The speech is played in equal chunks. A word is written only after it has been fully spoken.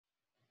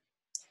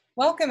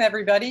Welcome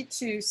everybody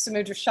to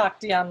Samudra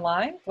Shakti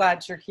Online.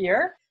 Glad you're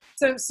here.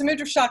 So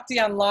Samudra Shakti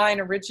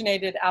Online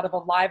originated out of a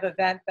live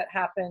event that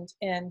happened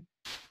in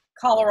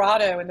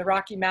Colorado in the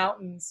Rocky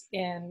Mountains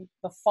in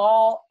the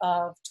fall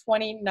of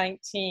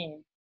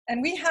 2019.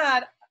 And we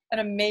had an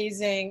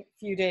amazing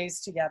few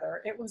days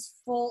together. It was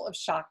full of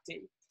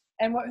Shakti.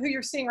 And who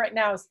you're seeing right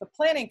now is the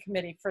planning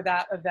committee for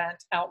that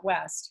event out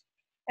west.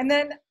 And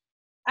then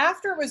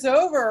after it was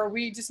over,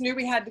 we just knew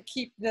we had to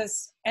keep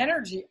this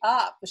energy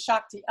up, the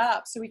Shakti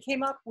up. So we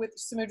came up with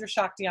Samudra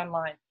Shakti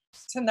Online.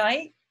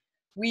 Tonight,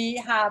 we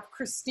have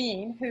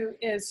Christine, who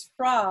is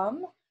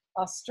from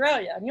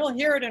Australia, and you'll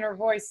hear it in her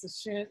voice as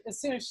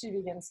soon as she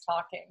begins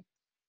talking.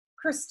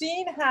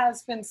 Christine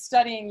has been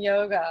studying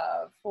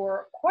yoga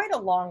for quite a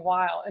long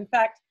while. In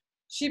fact,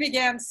 she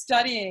began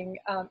studying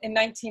in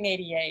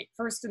 1988,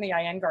 first in the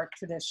Iyengar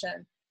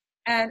tradition.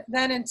 And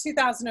then in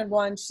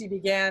 2001, she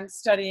began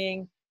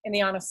studying in the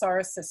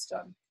Anusara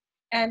system.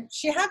 And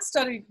she had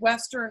studied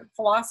Western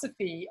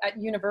philosophy at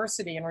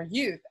university in her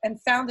youth and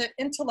found it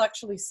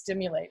intellectually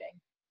stimulating.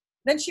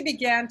 Then she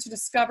began to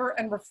discover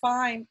and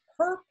refine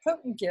her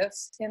potent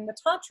gifts in the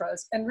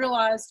Tantras and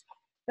realized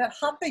that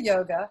Hatha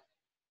Yoga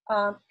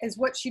is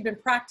what she'd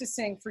been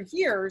practicing for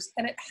years,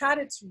 and it had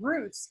its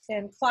roots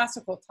in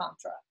classical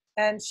Tantra.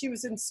 And she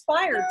was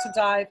inspired to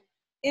dive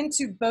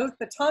into both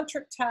the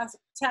Tantric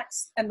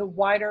texts and the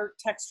wider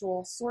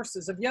textual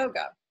sources of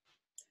yoga.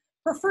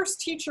 Her first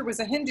teacher was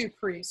a Hindu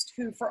priest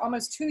who for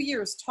almost 2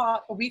 years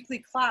taught a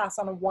weekly class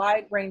on a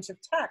wide range of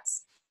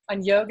texts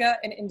on yoga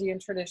and Indian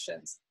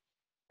traditions.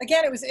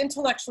 Again, it was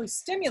intellectually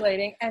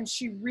stimulating, and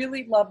she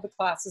really loved the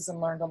classes and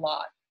learned a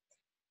lot.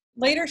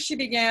 Later, she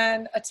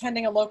began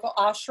attending a local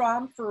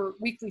ashram for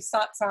weekly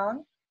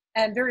satsang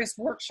and various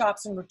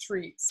workshops and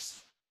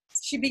retreats.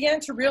 She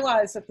began to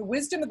realize that the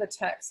wisdom of the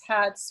text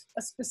had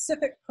a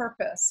specific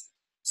purpose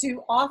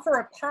to offer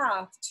a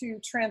path to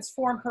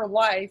transform her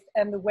life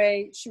and the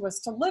way she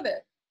was to live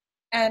it,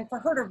 and for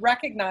her to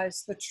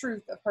recognize the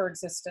truth of her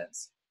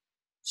existence.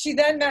 She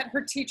then met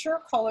her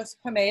teacher, Carlos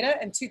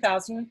Pomeda, in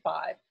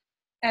 2005,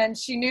 and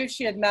she knew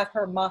she had met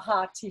her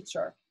Maha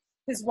teacher.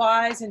 His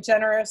wise and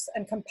generous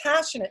and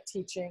compassionate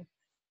teaching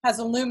has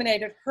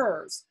illuminated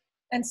hers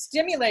and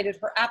stimulated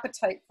her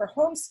appetite for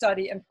home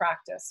study and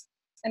practice,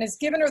 and has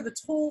given her the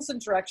tools and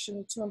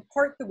direction to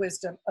impart the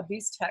wisdom of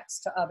these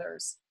texts to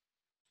others.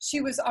 She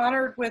was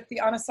honored with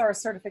the Anusara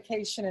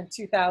certification in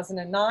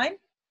 2009.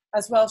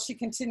 As well, she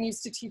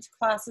continues to teach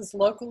classes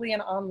locally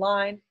and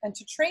online and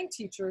to train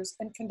teachers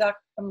and conduct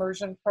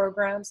immersion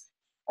programs,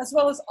 as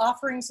well as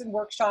offerings and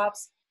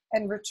workshops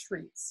and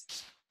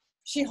retreats.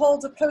 She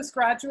holds a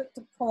postgraduate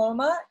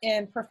diploma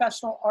in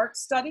professional art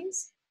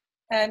studies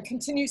and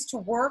continues to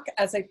work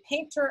as a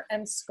painter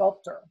and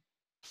sculptor.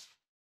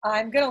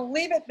 I'm going to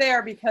leave it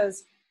there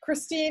because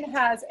Christine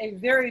has a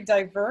very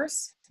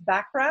diverse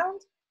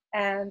background,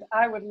 and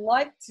I would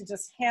like to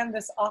just hand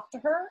this off to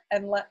her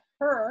and let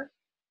her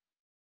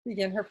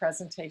begin her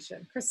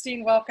presentation.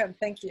 Christine, welcome.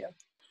 Thank you.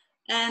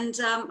 And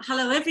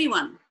hello,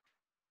 everyone.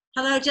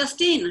 Hello,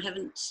 Justine. I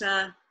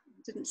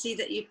didn't see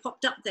that you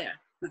popped up there.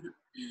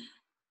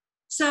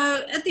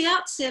 So at the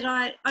outset,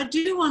 I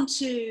do want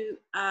to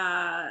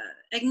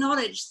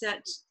acknowledge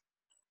that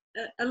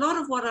a lot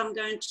of what I'm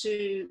going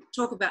to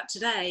talk about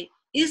today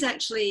is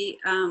actually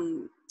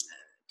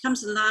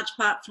comes in large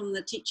part from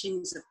the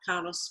teachings of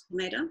Carlos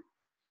Pomeda.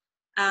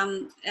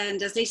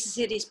 And as Lisa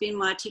said, he's been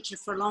my teacher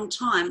for a long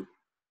time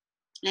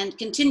and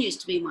continues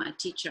to be my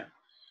teacher.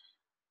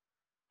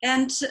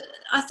 And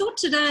I thought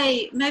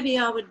today maybe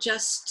I would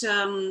just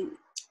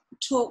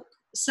talk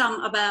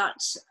some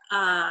about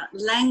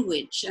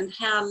language and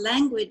how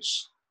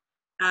language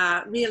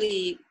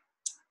really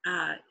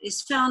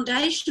is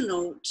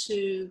foundational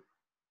to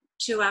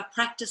our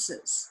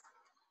practices,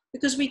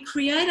 because we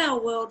create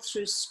our world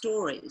through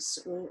stories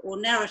or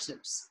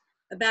narratives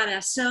about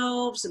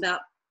ourselves, about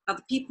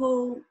other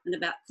people, and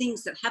about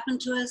things that happen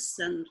to us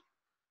and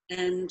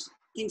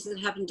things that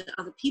happen to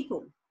other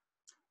people.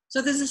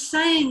 So there's a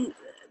saying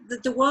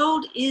that the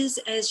world is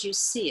as you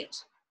see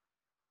it.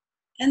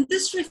 And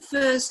this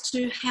refers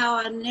to how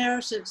our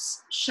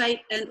narratives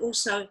shape and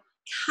also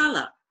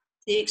colour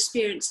the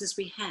experiences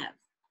we have.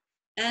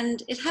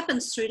 And it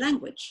happens through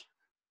language.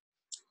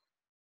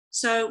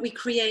 So we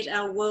create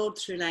our world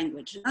through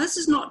language. Now, this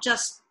is not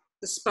just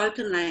the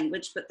spoken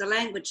language, but the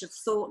language of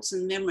thoughts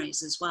and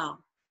memories as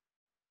well.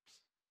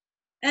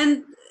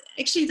 And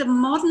actually the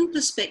modern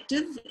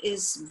perspective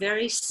is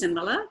very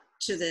similar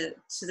to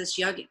this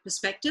yogic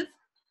perspective.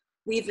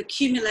 We've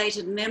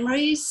accumulated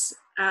memories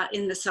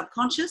in the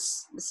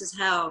subconscious. This is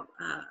how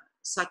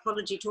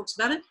psychology talks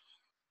about it.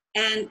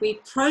 And we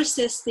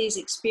process these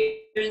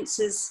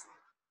experiences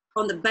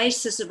on the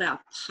basis of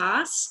our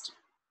past.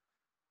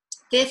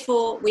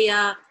 Therefore, we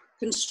are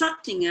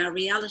constructing our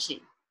reality.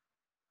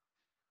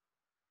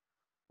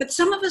 But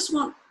some of us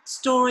want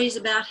stories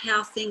about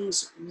how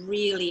things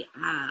really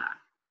are.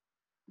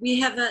 We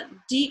have a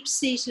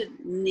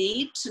deep-seated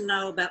need to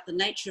know about the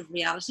nature of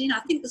reality, and I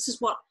think this is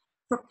what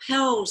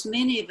propels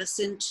many of us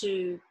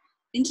into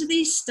into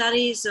these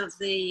studies of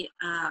the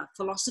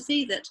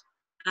philosophy that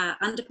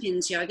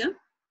underpins yoga.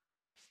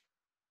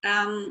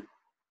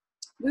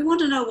 We want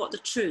to know what the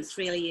truth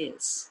really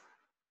is.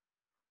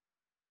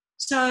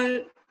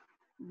 So,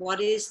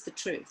 what is the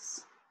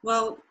truth?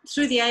 Well,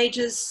 through the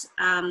ages,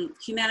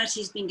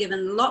 humanity's been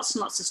given lots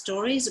and lots of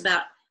stories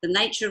about the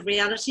nature of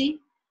reality.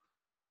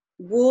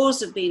 Wars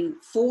have been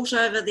fought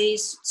over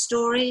these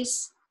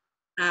stories.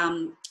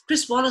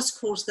 Chris Wallace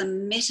calls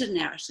them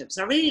meta-narratives.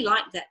 I really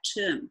like that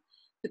term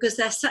because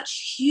they're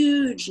such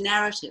huge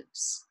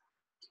narratives.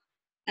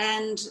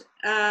 And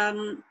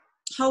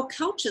whole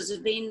cultures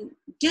have been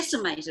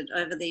decimated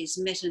over these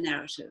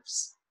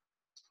meta-narratives.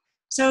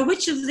 So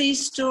which of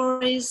these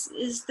stories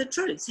is the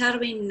truth? How do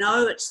we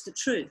know it's the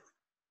truth?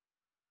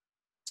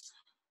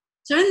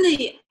 So in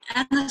the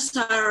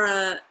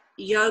Anusara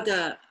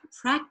Yoga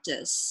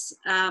practice,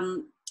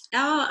 our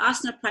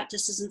asana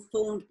practice is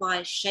informed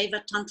by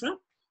Shiva Tantra,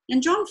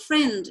 and John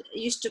Friend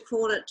used to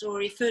call it or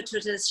refer to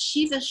it as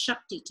Shiva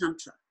Shakti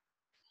Tantra.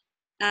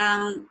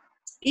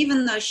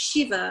 Even though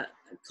Shiva,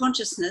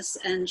 consciousness,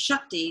 and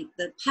Shakti,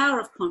 the power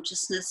of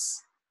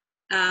consciousness,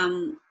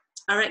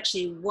 are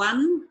actually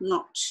one,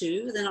 not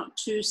two. They're not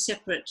two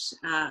separate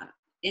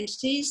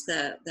entities,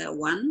 they're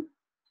one.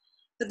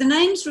 But the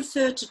names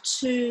refer to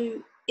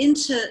two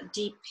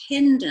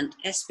interdependent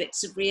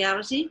aspects of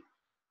reality,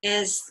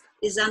 as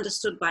is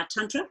understood by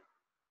Tantra.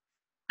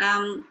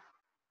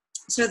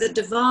 So the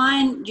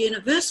divine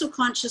universal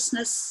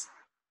consciousness,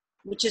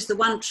 which is the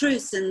one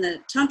truth in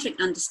the Tantric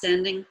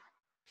understanding,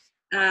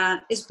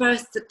 is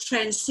both the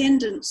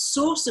transcendent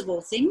source of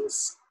all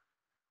things,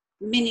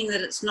 meaning that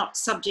it's not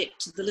subject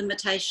to the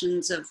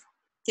limitations of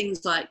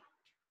things like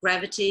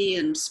gravity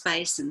and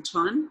space and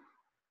time.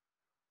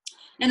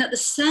 And at the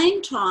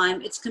same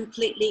time, it's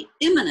completely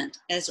immanent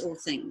as all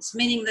things,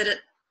 meaning that it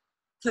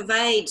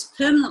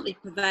permanently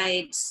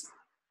pervades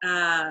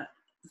the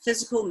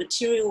physical,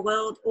 material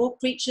world, all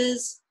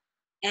creatures,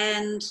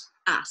 and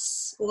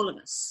us, all of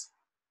us.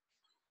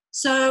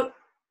 So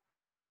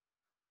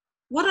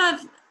what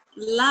I've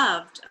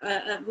loved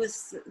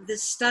with the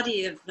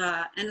study of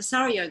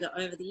Anusara Yoga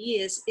over the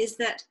years is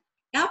that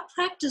our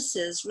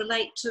practices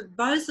relate to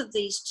both of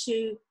these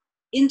two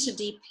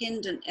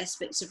interdependent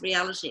aspects of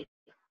reality.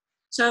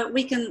 So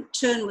we can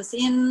turn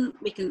within,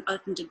 we can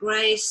open to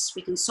grace,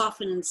 we can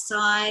soften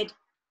inside,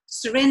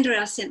 surrender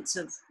our sense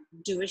of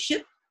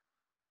doership,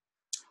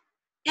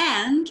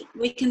 and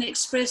we can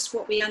express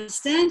what we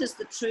understand as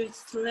the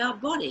truth through our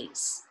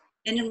bodies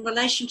and in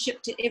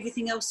relationship to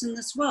everything else in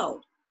this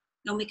world.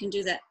 And we can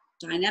do that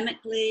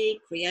dynamically,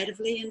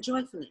 creatively, and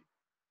joyfully.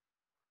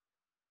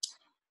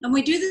 And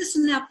we do this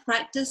in our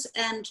practice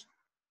and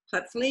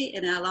hopefully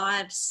in our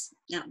lives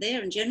out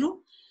there in general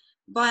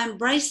by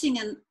embracing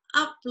an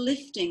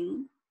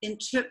uplifting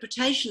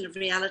interpretation of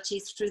reality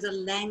through the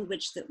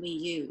language that we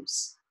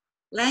use.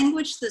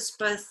 Language that's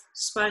both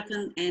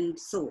spoken and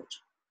thought.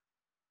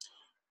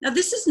 Now,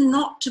 this is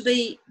not to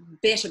be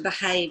better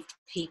behaved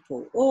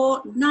people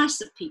or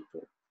nicer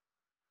people,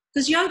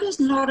 because yoga is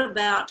not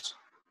about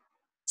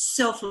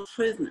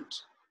self-improvement.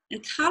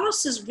 And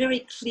Carlos is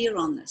very clear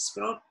on this,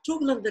 but I'll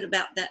talk a little bit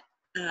about that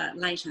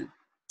later.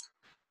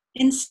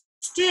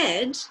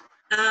 Instead,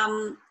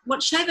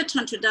 what Shiva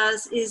Tantra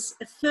does is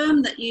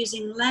affirm that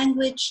using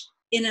language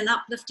in an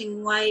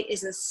uplifting way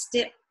is a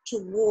step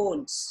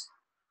towards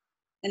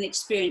an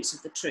experience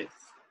of the truth.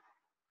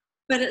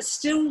 But it's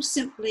still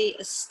simply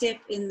a step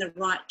in the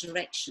right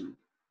direction.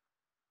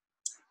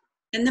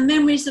 And the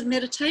memories of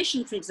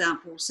meditation, for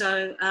example.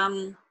 So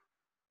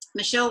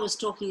Michelle was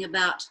talking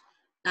about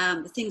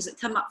the things that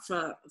come up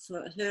for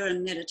her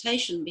in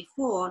meditation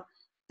before.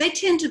 They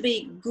tend to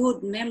be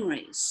good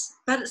memories,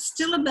 but it's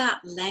still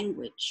about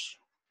language.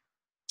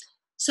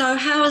 So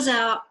how is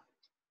our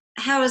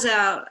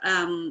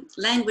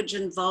language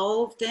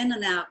involved then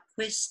in our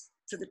quest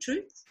for the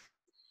truth?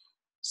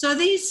 So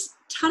these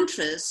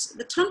tantras,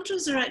 the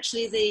tantras are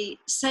actually the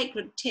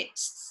sacred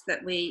texts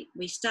that we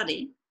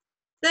study.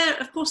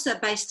 Of course, they're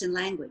based in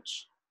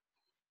language.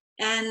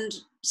 And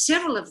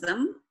several of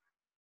them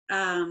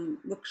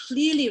were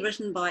clearly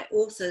written by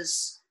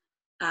authors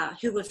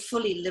who were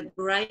fully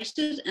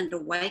liberated and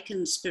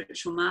awakened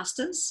spiritual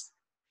masters.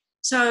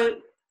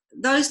 So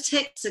those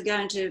texts are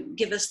going to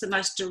give us the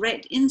most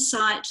direct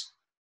insight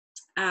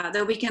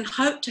that we can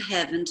hope to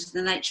have into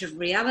the nature of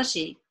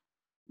reality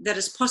that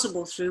is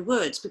possible through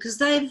words, because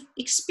they've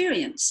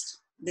experienced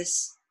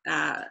this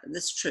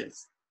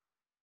truth.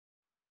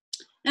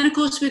 And of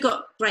course, we've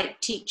got great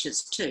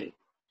teachers too.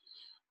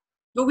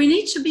 But we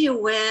need to be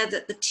aware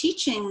that the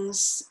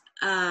teachings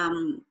are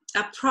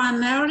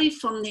primarily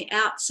from the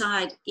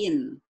outside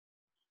in.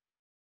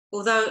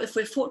 Although if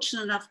we're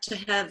fortunate enough to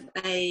have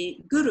a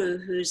guru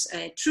who's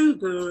a true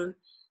guru,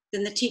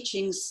 then the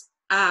teachings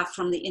are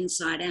from the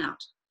inside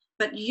out.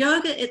 But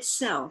yoga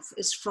itself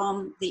is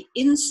from the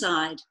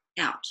inside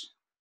out.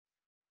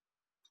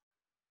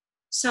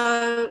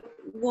 So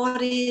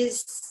what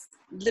is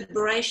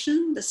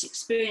liberation, this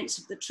experience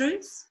of the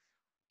truth?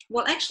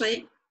 Well,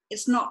 actually,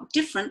 it's not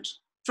different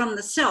from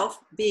the self,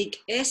 big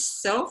S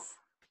self,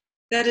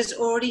 that is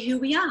already who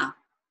we are.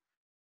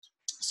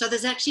 So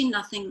there's actually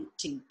nothing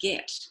to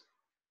get.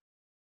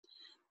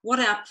 What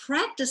our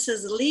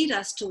practices lead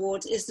us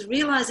towards is the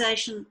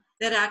realization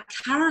that our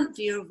current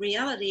view of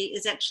reality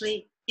is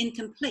actually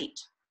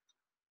incomplete.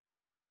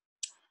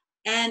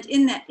 And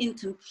in that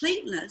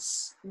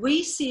incompleteness,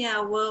 we see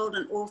our world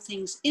and all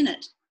things in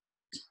it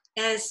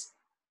as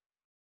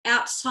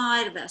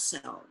outside of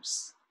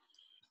ourselves.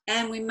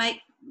 And we make,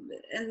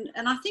 and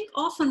I think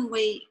often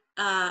we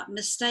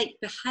mistake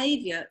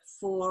behavior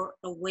for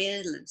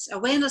awareness.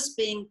 Awareness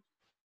being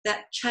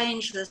that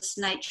changeless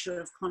nature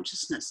of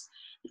consciousness.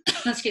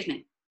 Excuse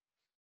me.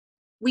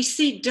 We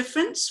see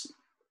difference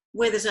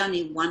where there's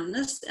only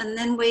oneness, and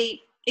then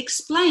we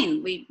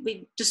explain,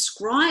 we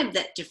describe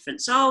that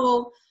difference. Oh,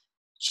 well,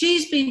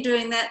 she's been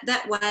doing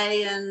that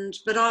way,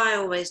 but I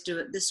always do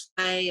it this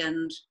way,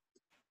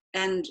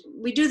 and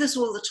we do this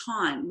all the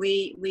time.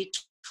 We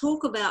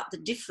talk about the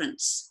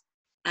difference,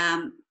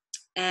 and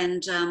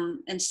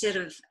instead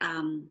of,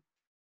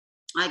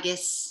 I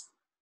guess,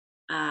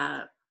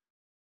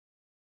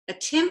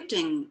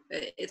 attempting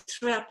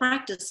through our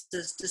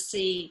practices to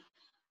see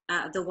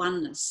the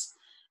oneness.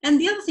 And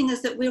the other thing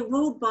is that we're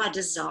ruled by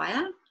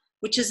desire,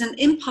 which is an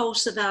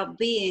impulse of our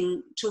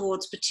being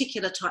towards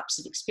particular types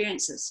of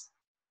experiences.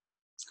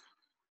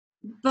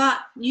 But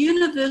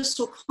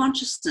universal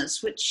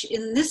consciousness, which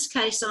in this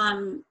case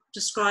I'm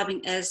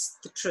describing as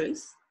the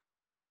truth,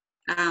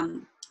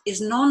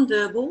 is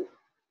non-verbal,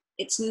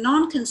 it's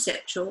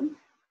non-conceptual,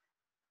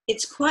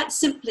 it's quite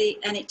simply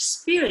an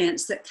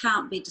experience that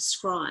can't be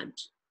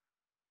described.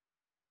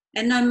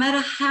 And no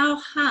matter how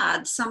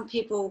hard some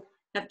people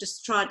have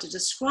just tried to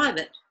describe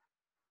it,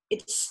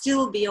 it's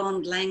still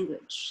beyond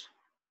language.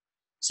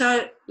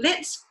 So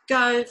let's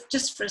go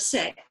just for a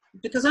sec,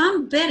 because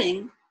I'm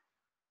betting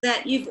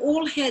that you've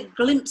all had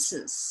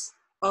glimpses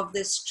of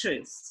this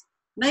truth,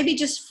 maybe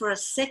just for a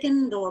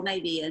second or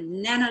maybe a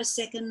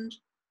nanosecond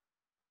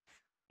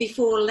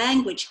before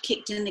language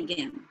kicked in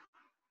again.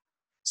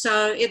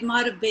 So it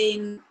might have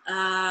been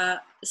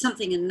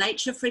something in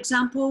nature, for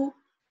example,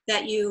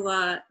 that you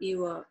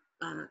were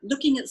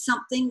looking at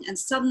something and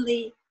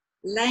suddenly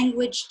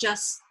language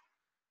just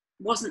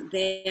wasn't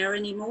there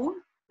anymore.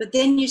 But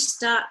then you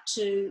start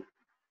to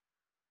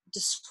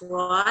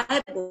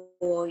describe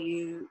or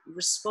you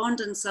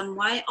respond in some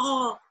way.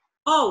 Oh,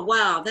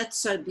 wow, that's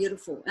so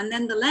beautiful. And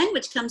then the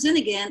language comes in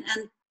again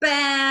and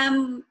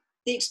bam,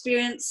 the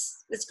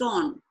experience is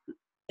gone.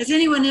 Has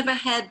anyone ever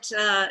had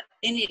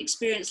any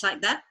experience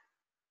like that?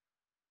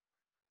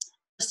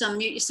 Just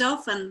unmute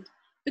yourself, and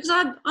because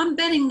I'm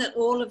betting that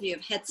all of you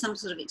have had some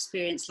sort of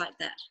experience like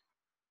that.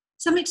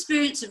 Some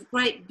experience of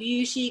great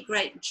beauty,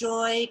 great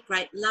joy,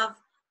 great love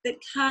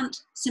that can't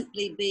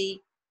simply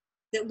be,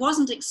 that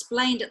wasn't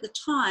explained at the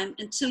time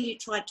until you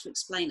tried to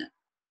explain it.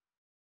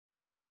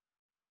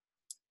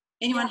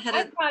 Anyone had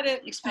I've had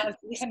it experience?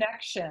 As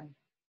connection,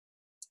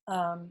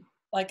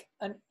 like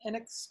an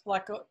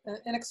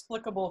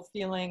inexplicable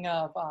feeling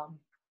of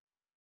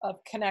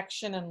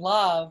connection and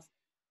love,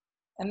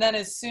 and then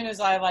as soon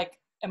as I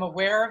am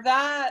aware of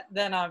that,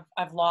 then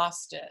I've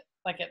lost it,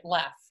 like it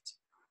left.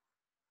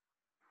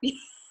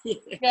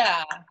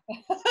 Yeah.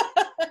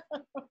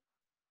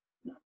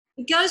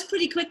 It goes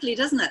pretty quickly,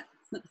 doesn't it?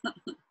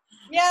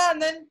 Yeah,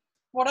 and then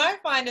what I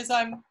find is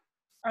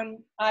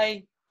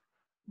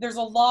there's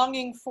a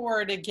longing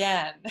for it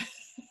again.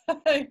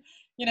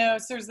 You know,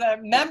 so there's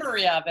that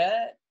memory of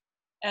it,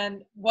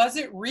 and was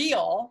it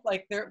real?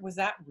 Was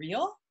that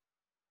real?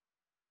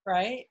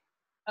 Right?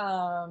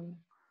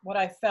 What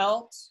I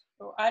felt,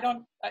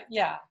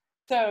 yeah.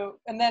 So,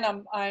 and then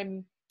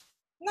I'm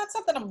not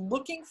something I'm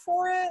looking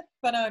for it,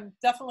 but I'm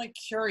definitely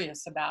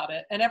curious about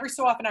it. And every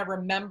so often I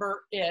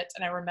remember it,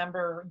 and I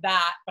remember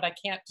that, but I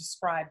can't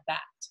describe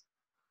that.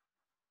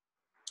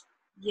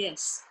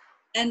 Yes.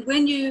 And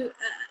when you,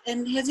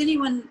 and has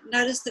anyone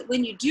noticed that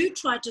when you do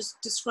try to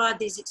describe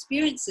these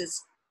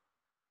experiences,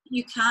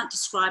 you can't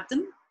describe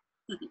them?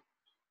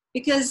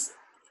 Because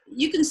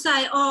you can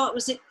say, oh, it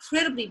was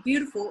incredibly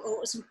beautiful, or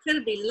it was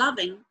incredibly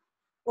loving,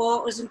 or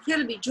it was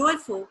incredibly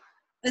joyful.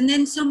 And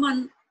then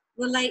someone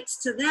relates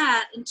to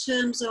that in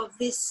terms of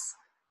this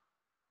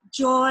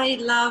joy,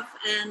 love,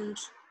 and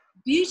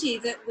beauty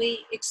that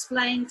we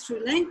explain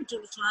through language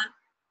all the time,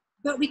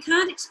 but we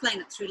can't explain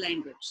it through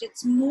language.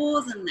 It's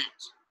more than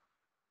that.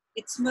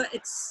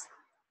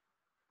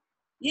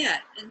 Yeah,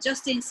 and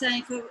Justine's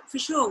saying for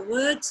sure,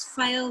 words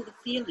fail the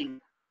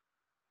feeling.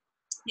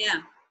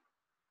 Yeah.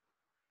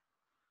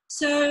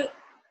 So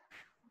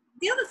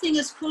the other thing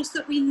is, of course,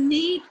 that we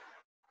need,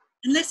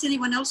 unless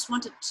anyone else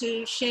wanted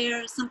to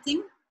share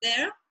something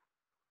there.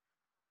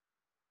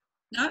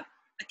 No?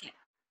 Okay.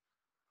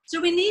 So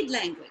we need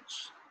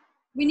language.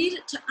 We need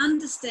it to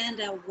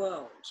understand our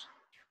world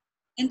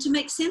and to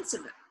make sense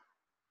of it.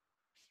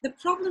 The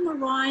problem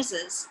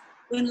arises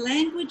when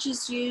language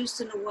is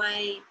used in a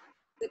way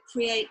that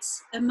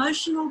creates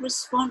emotional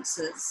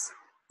responses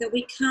that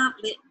we can't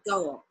let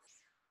go of.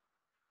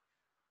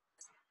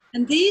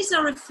 And these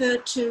are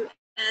referred to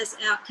as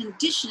our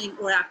conditioning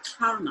or our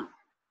karma.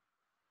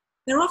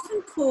 They're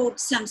often called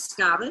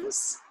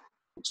samskaras,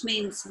 which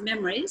means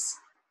memories,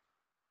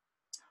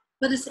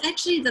 but it's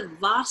actually the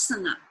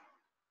vasana,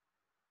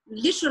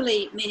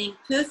 literally meaning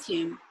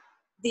perfume,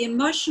 the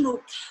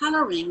emotional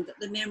colouring that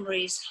the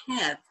memories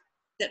have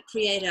that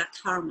create our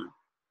karma,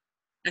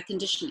 our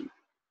conditioning.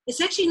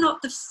 It's actually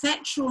not the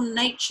factual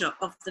nature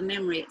of the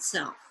memory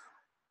itself,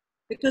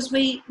 because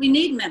we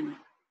need memory.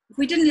 If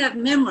we didn't have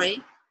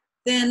memory,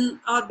 then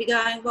I'd be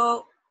going,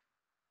 well,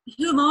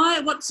 who am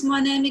I? What's my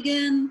name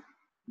again?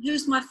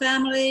 Who's my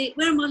family?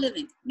 Where am I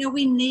living? You know,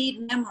 we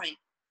need memory.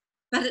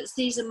 But it's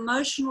these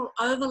emotional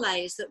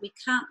overlays that we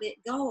can't let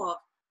go of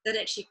that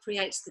actually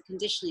creates the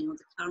conditioning or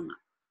the karma.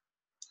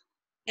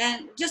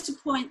 And just to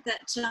point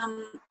that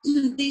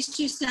these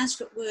two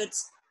Sanskrit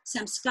words,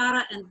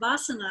 samskara and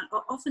vasana,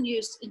 are often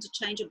used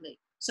interchangeably.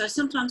 So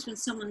sometimes when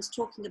someone's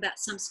talking about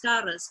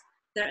samskaras,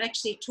 they're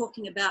actually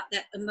talking about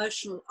that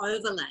emotional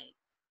overlay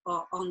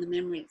on the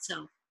memory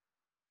itself.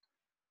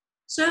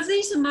 So if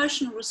these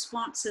emotional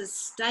responses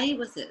stay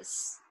with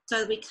us,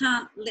 so we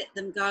can't let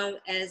them go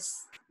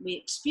as we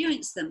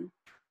experience them,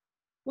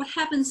 what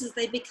happens is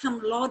they become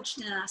lodged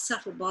in our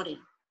subtle body.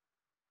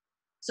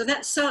 So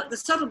the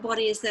subtle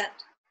body is that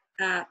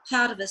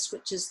part of us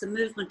which is the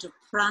movement of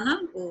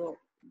prana, or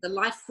the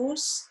life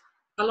force,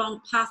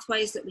 along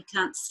pathways that we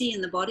can't see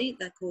in the body.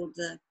 They're called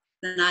the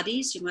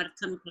nadis. You might have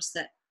come across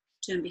that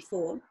term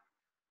before.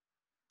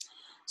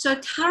 So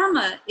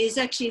karma is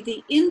actually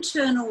the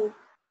internal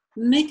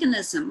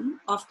mechanism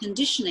of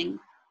conditioning,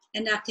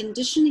 and our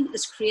conditioning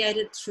is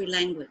created through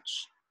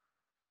language.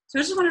 So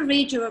I just want to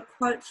read you a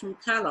quote from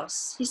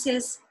Carlos. He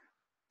says,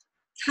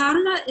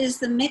 "Karma is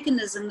the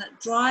mechanism that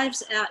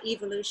drives our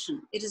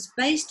evolution. It is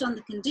based on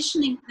the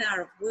conditioning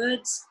power of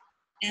words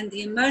and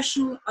the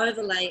emotional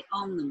overlay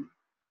on them."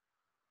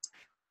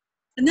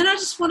 And then I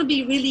just want to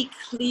be really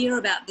clear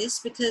about this,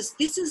 because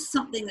this is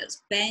something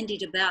that's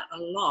bandied about a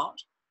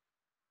lot.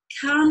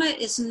 Karma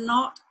is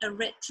not a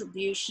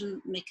retribution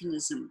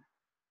mechanism.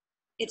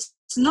 It's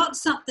not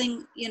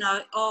something, you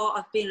know, oh,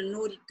 I've been a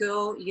naughty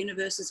girl, the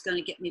universe is going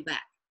to get me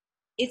back.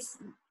 It's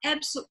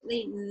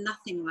absolutely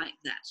nothing like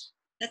that.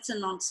 That's a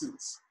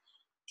nonsense.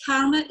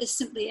 Karma is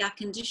simply our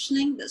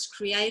conditioning that's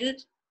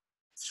created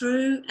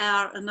through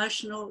our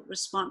emotional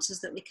responses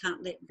that we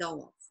can't let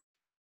go of.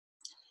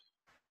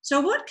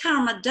 So what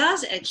karma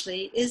does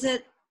actually is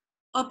it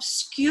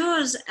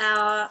obscures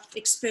our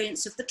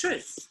experience of the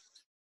truth.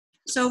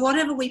 So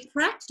whatever we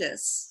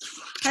practice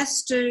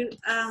has to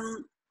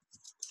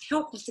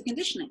help with the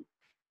conditioning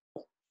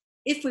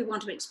if we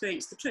want to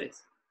experience the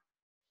truth.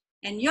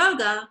 And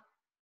yoga,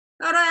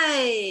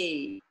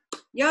 hooray!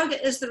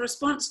 Yoga is the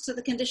response to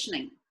the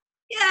conditioning.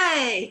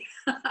 Yay!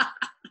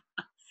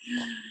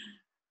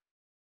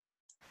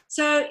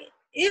 So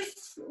if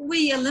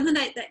we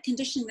eliminate that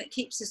conditioning that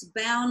keeps us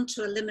bound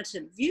to a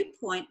limited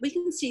viewpoint, we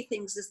can see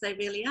things as they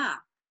really are.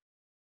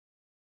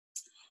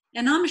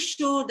 And I'm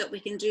assured that we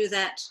can do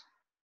that.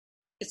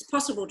 It's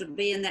possible to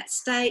be in that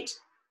state,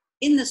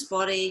 in this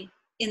body,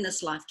 in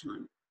this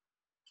lifetime.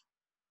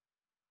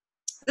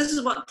 This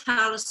is what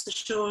Carlos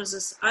assures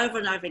us over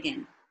and over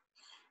again.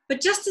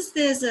 But just as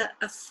there's a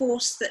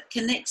force that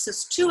connects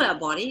us to our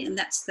body, and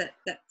that's that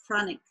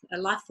pranic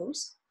life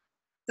force,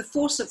 the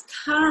force of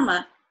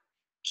karma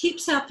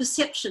keeps our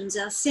perceptions,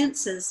 our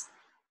senses,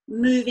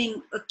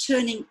 moving or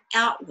turning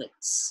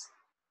outwards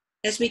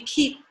as we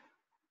keep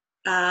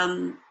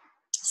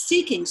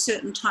seeking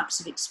certain types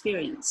of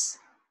experience.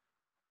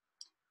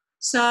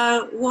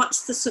 So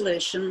what's the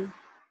solution?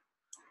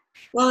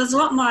 Well, there's a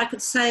lot more I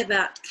could say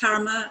about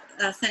karma,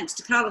 thanks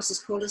to Carlos's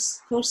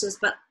courses,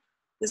 but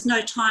there's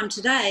no time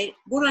today.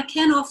 What I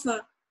can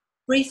offer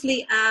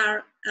briefly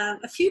are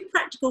a few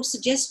practical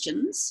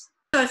suggestions.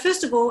 So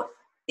first of all,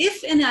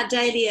 if in our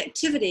daily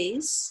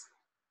activities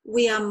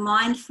we are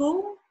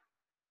mindful,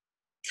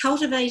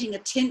 cultivating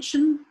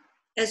attention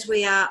as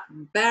we are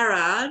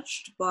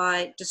barraged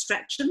by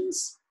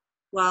distractions,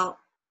 well,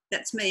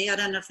 that's me. I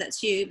don't know if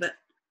that's you, but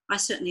I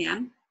certainly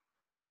am.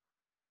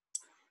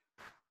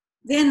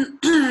 Then,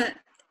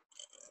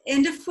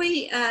 and if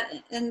we,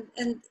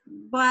 and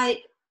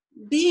by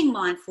being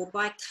mindful,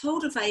 by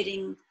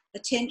cultivating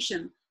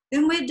attention,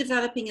 then we're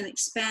developing an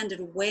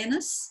expanded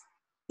awareness,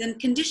 then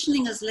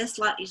conditioning is less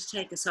likely to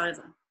take us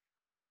over.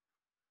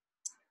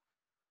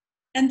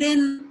 And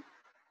then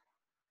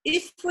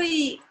if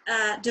we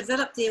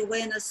develop the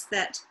awareness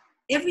that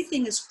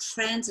everything is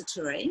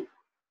transitory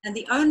and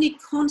the only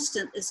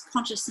constant is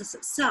consciousness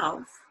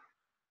itself,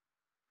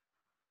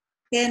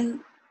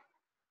 then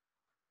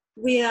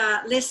we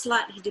are less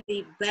likely to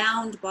be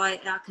bound by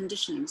our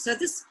conditioning. So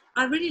this,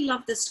 I really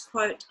love this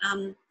quote,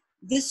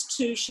 "This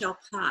too shall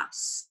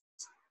pass."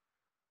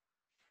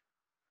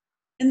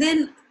 And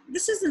then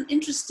this is an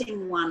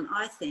interesting one,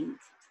 I think.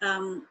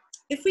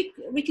 If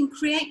we can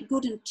create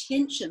good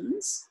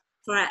intentions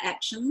for our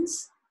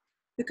actions,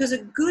 because a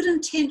good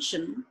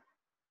intention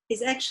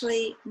is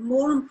actually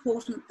more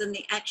important than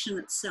the action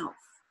itself.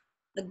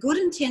 A good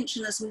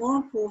intention is more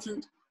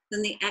important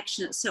than the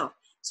action itself.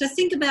 So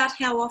think about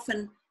how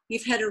often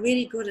you've had a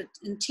really good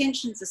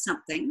intention for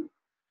something,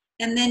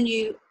 and then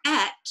you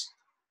act,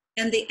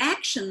 and the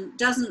action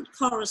doesn't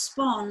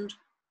correspond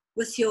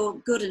with your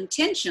good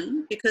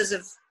intention because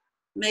of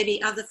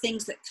maybe other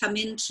things that come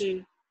in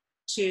to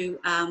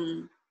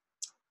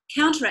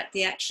counteract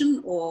the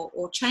action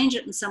or change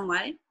it in some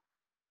way,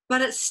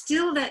 but it's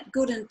still that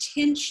good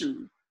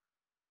intention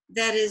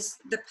that is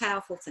the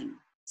powerful thing.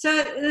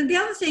 So the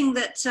other thing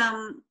that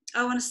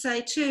I want to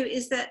say too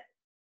is that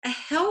a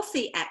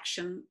healthy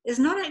action is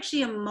not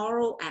actually a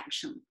moral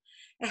action.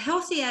 A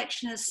healthy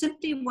action is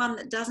simply one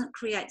that doesn't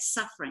create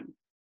suffering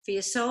for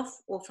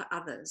yourself or for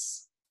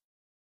others.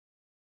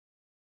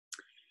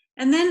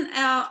 And then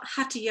our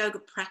Hatha Yoga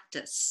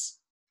practice.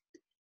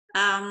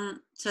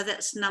 So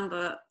that's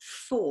number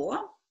 4.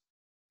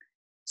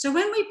 So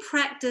when we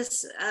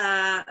practice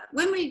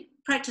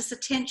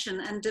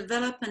attention and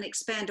develop and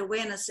expand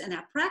awareness in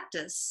our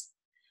practice,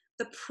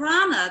 the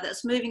prana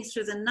that's moving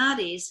through the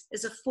nadis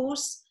is a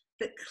force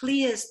that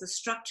clears the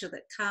structure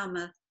that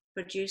karma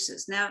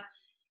produces. Now,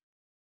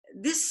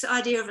 this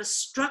idea of a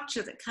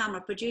structure that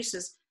karma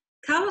produces,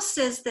 Carlos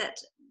says that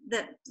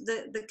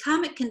the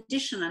karmic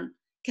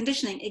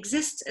conditioning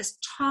exists as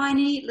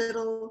tiny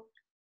little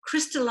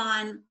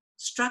crystalline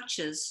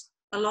structures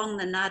along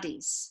the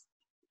nadis.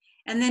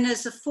 And then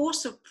as a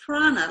force of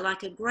prana,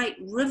 like a great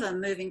river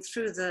moving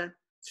through the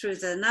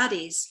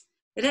nadis,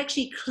 it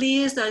actually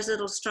clears those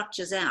little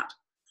structures out.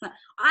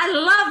 I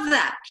love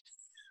that.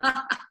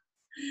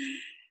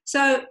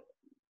 So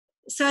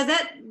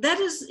that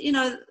is,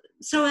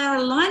 so our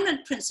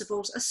alignment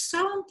principles are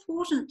so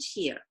important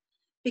here,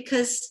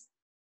 because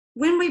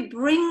when we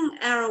bring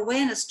our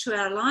awareness to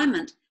our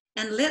alignment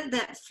and let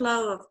that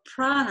flow of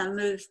prana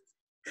move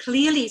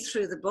clearly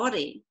through the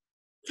body,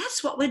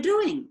 that's what we're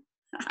doing.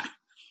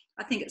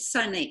 I think it's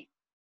so neat.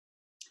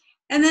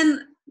 And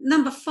then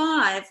number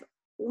 5,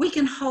 we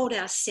can hold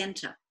our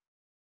center,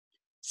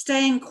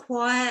 staying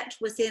quiet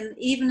within,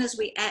 even as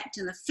we act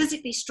in a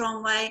physically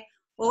strong way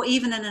or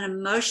even in an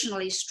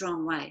emotionally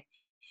strong way.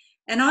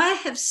 And I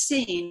have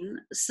seen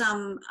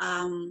some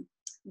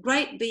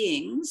great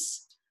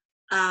beings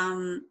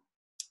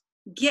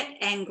get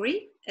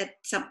angry at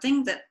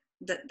something that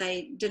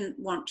they didn't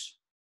want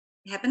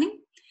happening,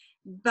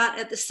 but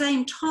at the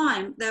same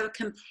time they were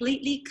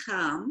completely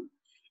calm,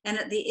 and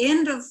at the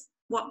end of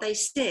what they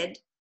said,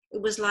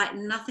 it was like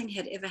nothing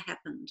had ever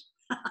happened.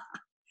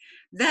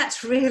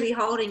 That's really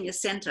holding your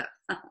center,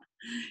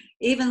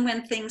 even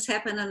when things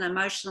happen in an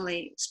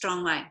emotionally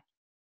strong way.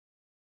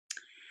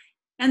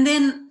 And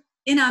then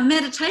in our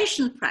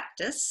meditation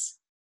practice,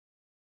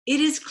 it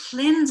is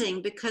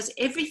cleansing, because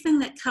everything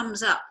that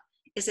comes up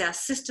is our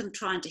system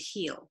trying to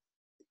heal.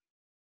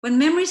 When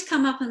memories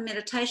come up in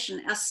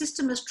meditation, our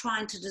system is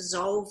trying to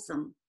dissolve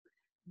them.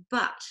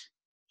 But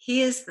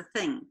here's the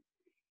thing.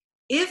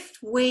 If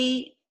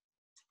we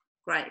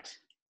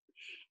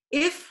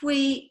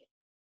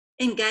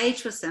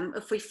engage with them,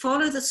 if we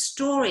follow the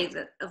story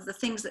of the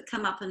things that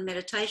come up in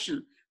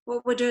meditation,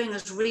 what we're doing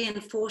is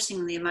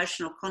reinforcing the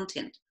emotional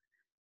content.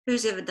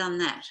 Who's ever done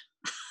that?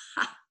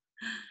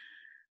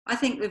 I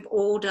think we've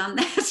all done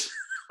that.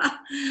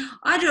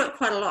 I do it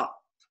quite a lot.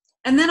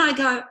 And then I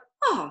go,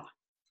 oh,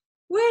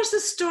 where's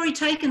this story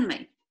taken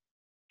me?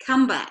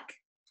 Come back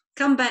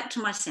to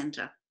my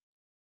center.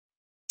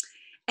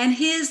 And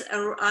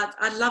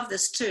I love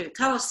this too.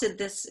 Carlos said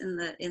this in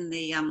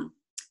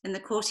the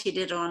course he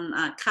did on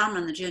Karma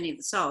and the Journey of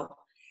the Soul.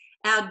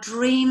 Our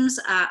dreams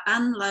are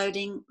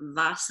unloading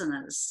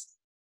vasanas.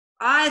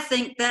 I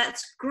think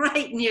that's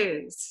great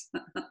news.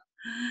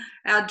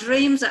 Our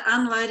dreams are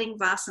unloading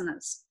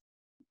vasanas.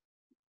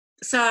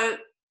 So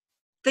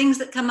things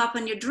that come up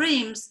in your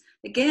dreams,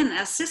 again,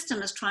 our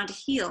system is trying to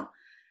heal.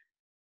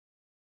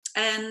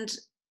 And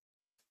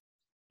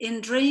in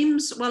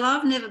dreams, well,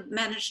 I've never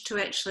managed to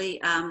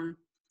actually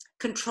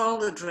control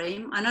the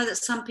dream. I know that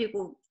some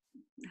people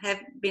have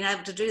been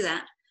able to do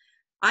that.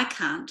 I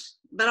can't,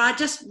 but I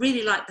just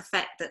really like the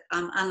fact that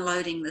I'm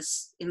unloading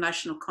this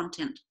emotional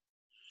content.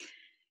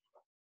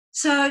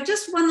 So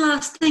just one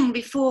last thing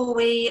before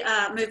we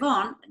move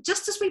on.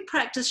 Just as we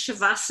practice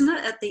Shavasana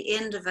at the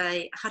end of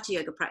a Hatha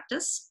Yoga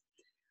practice,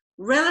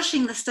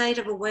 relishing the state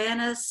of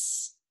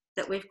awareness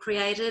that we've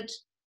created,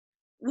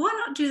 why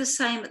not do the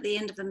same at the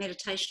end of a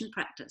meditation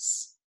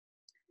practice?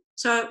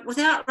 So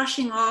without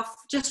rushing off,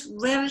 just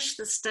relish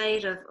the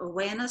state of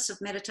awareness of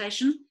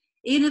meditation,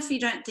 even if you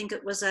don't think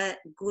it was a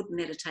good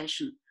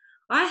meditation.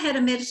 I had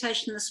a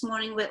meditation this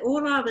morning where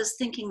all I was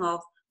thinking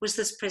of was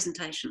this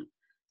presentation.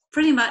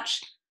 Pretty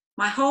much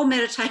my whole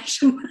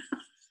meditation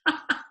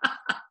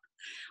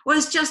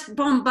was just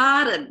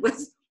bombarded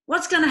with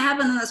what's going to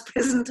happen in this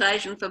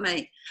presentation for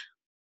me.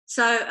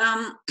 So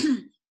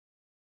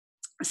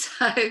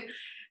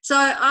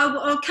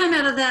I came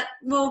out of that,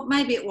 well,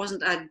 maybe it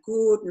wasn't a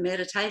good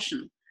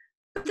meditation,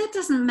 but that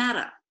doesn't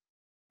matter.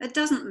 It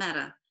doesn't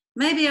matter.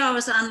 Maybe I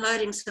was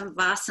unloading some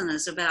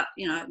vasanas about,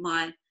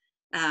 my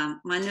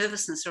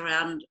nervousness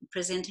around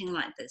presenting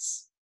like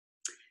this.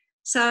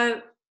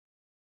 So,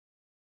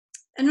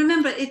 and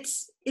remember,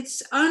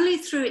 it's only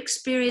through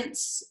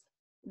experience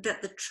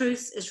that the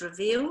truth is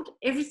revealed.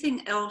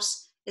 Everything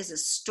else is a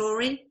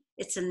story,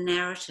 it's a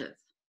narrative.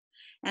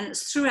 And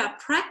it's through our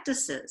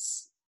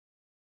practices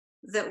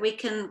that we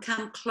can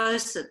come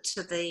closer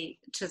to the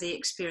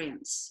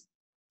experience.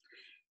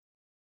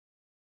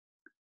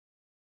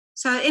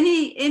 So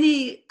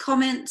any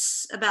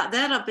comments about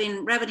that? I've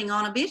been rabbiting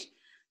on a bit.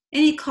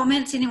 Any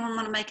comments? Anyone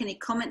want to make any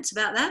comments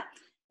about that?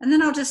 And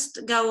then I'll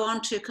just go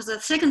on to, because the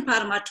second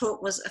part of my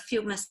talk was a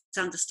few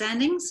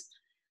misunderstandings.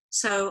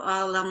 So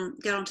I'll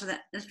get on to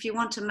that. If you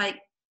want to make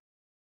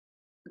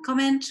a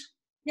comment.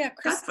 Yeah,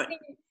 Christine,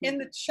 in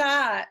the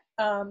chat,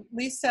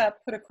 Lisa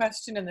put a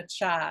question in the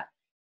chat,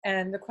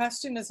 and the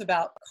question is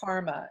about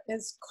karma.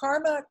 Is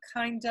karma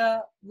kind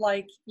of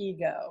like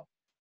ego?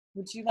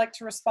 Would you like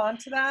to respond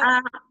to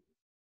that?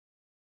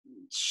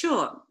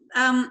 Sure.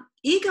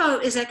 Ego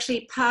is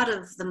actually part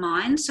of the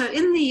mind. So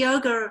in the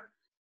yoga,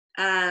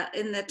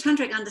 in the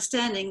Tantric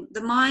understanding,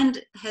 the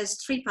mind has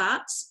three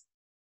parts.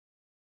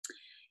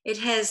 It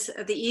has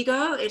the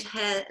ego.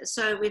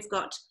 So we've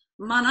got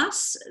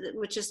manas,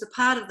 which is the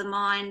part of the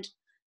mind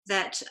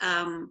that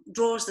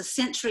draws the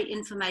sensory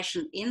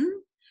information in.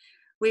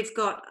 We've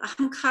got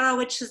ahankara,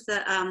 which is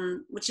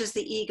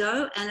the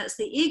ego, and it's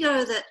the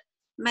ego that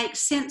makes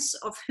sense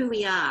of who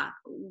we are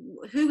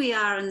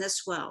in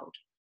this world.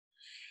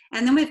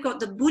 And then we've got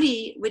the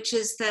buddhi, which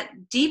is that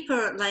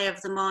deeper layer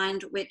of the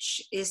mind,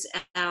 which is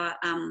our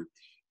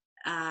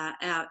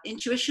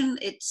intuition.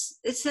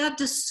 It's our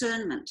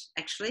discernment,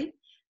 actually.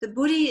 The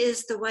buddhi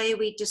is the way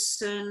we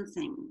discern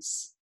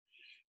things.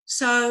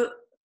 So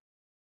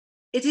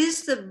it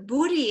is the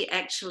buddhi,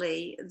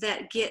 actually,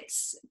 that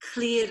gets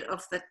cleared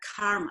of the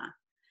karma.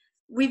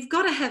 We've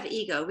got to have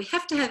ego. We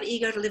have to have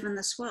ego to live in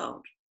this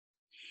world.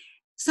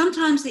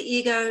 Sometimes the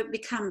ego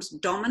becomes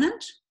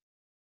dominant,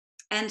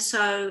 and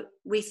so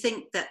we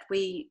think that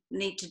we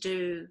need to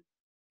do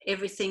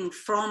everything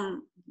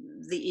from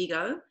the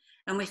ego,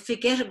 and we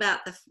forget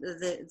about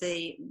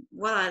the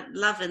what I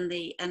love in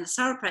the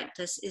Anusara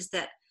practice is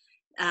that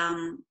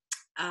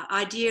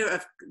idea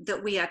of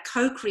that we are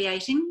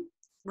co-creating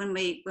when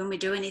we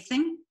do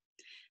anything,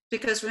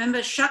 because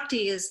remember,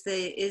 Shakti is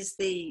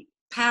the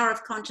power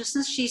of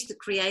consciousness. She's the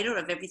creator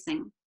of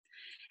everything.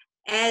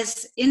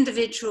 As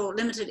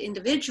limited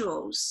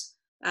individuals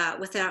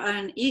with our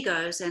own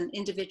egos and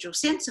individual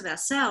sense of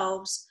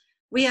ourselves,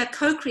 we are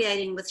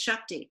co-creating with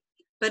Shakti.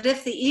 But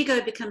if the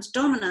ego becomes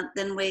dominant,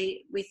 then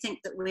we think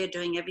that we're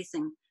doing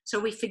everything. So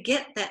we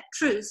forget that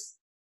truth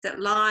that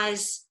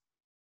lies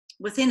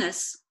within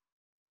us,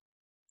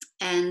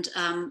 and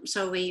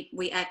so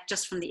we act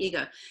just from the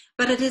ego.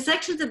 But it is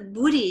actually the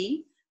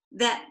buddhi,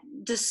 that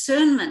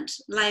discernment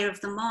layer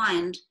of the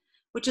mind,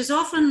 which is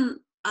often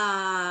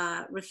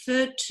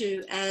referred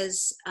to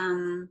as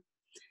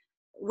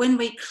when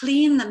we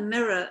clean the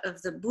mirror of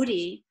the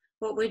buddhi,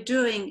 what we're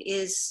doing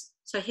is,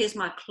 so here's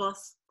my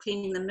cloth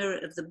cleaning the mirror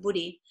of the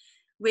buddhi,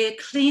 we're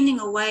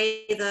cleaning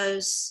away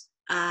those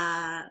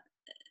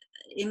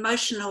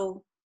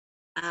emotional,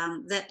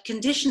 that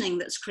conditioning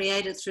that's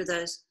created through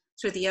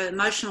the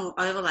emotional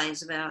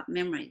overlays of our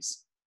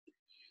memories.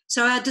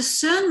 So our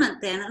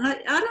discernment then, and I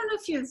don't know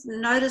if you've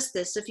noticed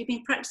this, if you've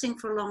been practicing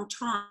for a long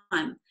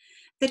time,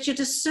 that your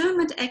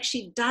discernment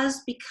actually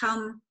does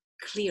become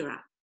clearer.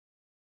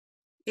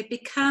 It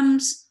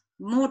becomes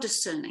more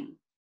discerning.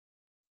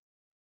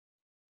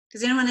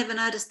 Does anyone ever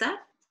notice that?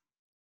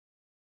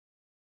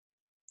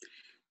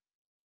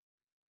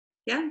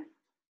 Yeah?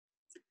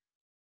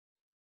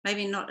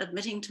 Maybe not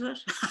admitting to it?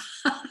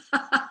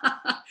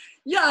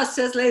 Yeah,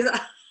 says Lisa.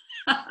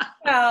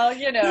 Well,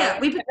 yeah,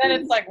 and then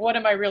it's like, what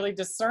am I really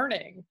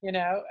discerning?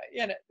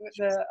 Exactly.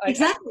 I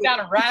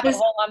found a rabbit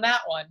hole on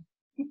that one.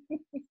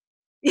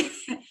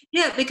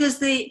 Yeah, because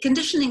the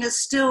conditioning is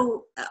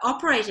still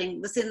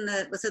operating within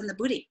the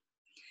buddhi.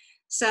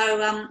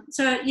 So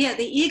yeah,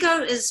 the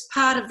ego is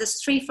part of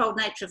this threefold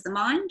nature of the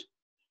mind.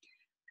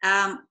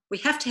 We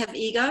have to have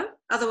ego,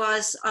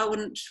 otherwise I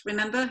wouldn't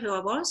remember who I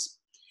was.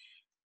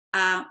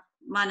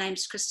 My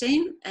name's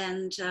Christine,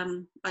 and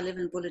I live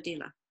in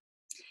Bulahela.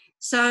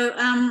 So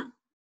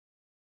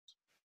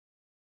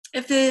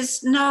if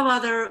there's no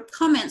other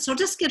comments, I'll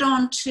just get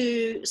on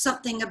to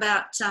something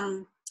about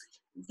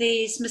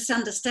these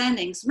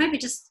misunderstandings, maybe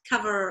just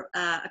cover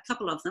a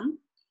couple of them.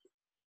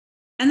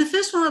 And the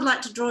first one I'd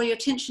like to draw your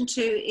attention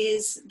to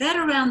is that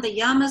around the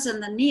yamas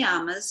and the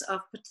niyamas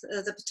of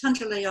the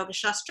Patanjali Yoga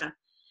Shastra,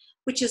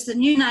 which is the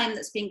new name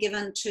that's been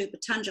given to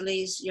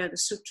Patanjali's Yoga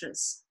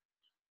Sutras.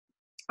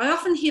 I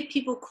often hear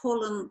people call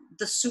them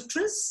the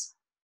Sutras,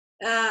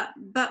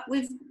 but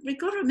we've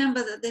got to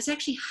remember that there's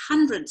actually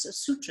hundreds of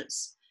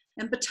sutras,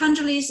 and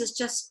Patanjali's is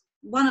just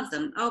one of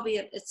them,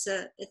 albeit it's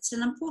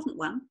an important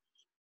one,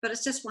 but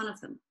it's just one of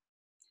them.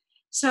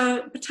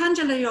 So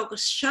Patanjali Yoga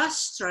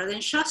Shastra,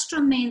 then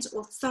Shastra means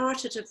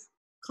authoritative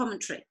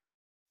commentary.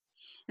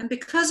 And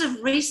because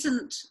of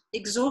recent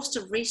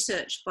exhaustive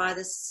research by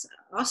this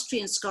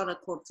Austrian scholar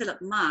called Philip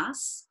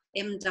Maas,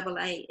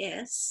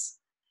 M-A-A-S,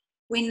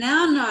 we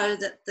now know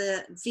that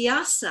the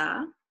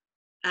Vyasa,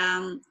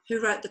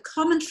 who wrote the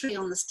commentary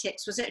on this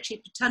text, was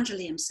actually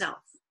Patanjali himself.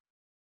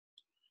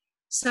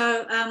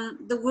 So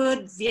the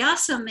word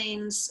vyasa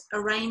means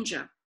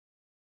arranger.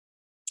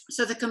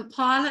 So the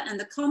compiler and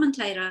the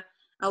commentator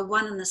are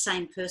one and the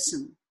same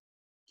person.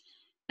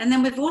 And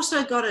then we've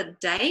also got a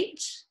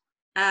date,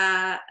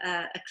 a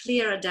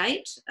clearer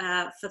date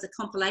for the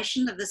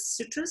compilation of the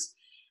sutras,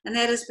 and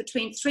that is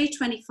between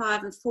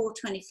 325 and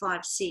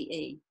 425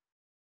 CE.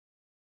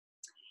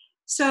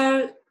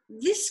 So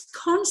this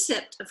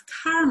concept of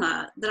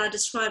karma that I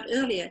described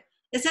earlier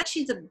is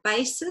actually the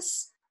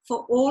basis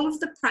for all of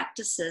the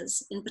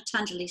practices in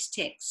Patanjali's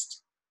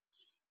text.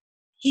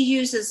 He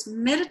uses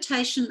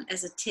meditation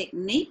as a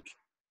technique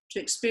to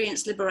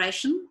experience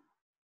liberation.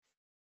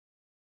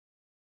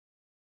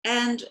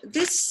 And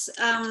this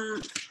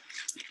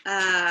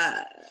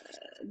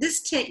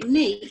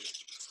technique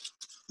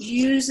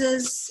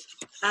uses,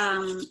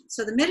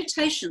 so the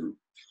meditation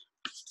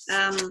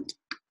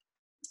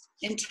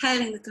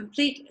entailing the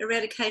complete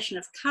eradication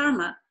of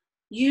karma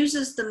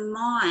uses the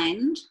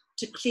mind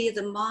to clear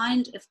the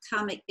mind of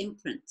karmic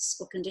imprints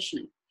or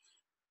conditioning.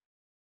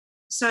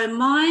 So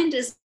mind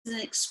is an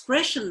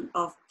expression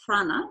of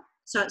prana,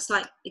 so it's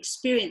like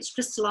experience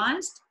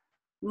crystallized.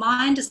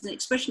 Mind is an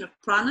expression of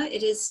prana,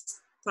 it is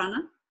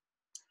prana.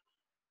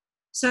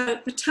 So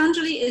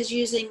Patanjali is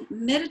using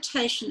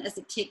meditation as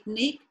a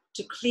technique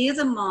to clear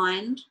the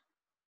mind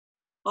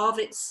of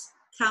its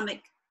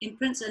karmic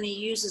imprints, and he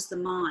uses the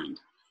mind.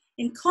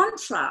 In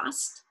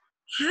contrast,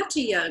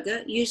 Hatha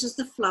Yoga uses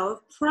the flow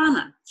of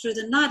prana through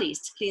the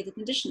nadis to clear the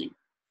conditioning.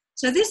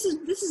 So this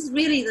is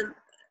really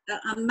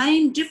a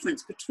main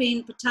difference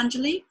between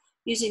Patanjali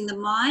using the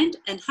mind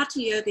and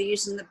Hatha Yoga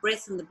using the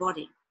breath and the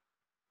body.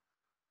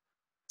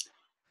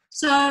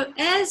 So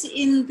as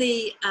in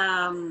the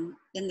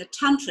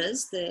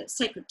Tantras, the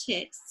sacred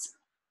texts,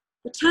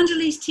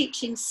 Patanjali's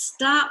teachings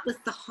start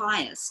with the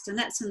highest, and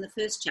that's in the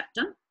first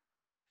chapter.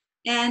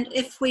 And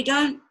if we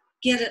don't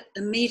get it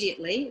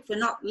immediately, if we're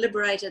not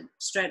liberated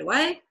straight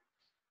away,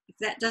 if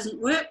that doesn't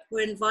work,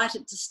 we're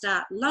invited to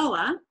start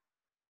lower.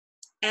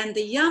 And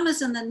the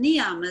yamas and the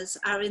niyamas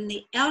are in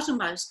the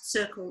outermost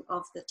circle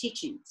of the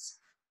teachings.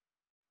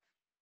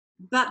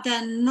 But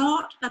they're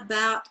not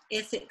about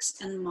ethics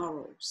and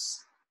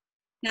morals.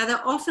 Now,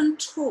 they're often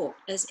taught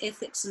as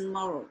ethics and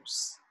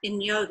morals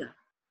in yoga.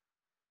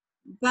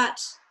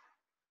 But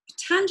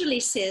Patanjali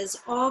says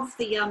of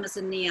the yamas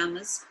and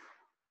niyamas,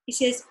 he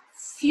says,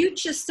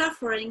 future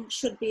suffering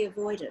should be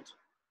avoided.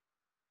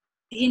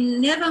 He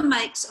never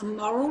makes a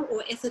moral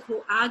or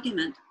ethical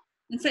argument.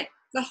 In fact,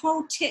 the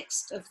whole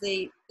text of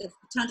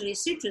Patanjali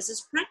Sutras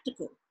is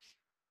practical.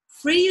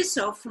 Free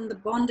yourself from the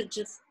bondage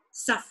of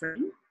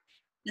suffering,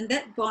 and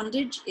that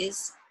bondage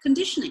is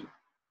conditioning.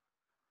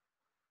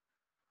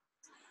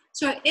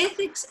 So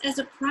ethics as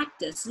a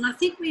practice, and I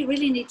think we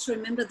really need to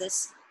remember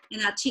this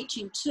in our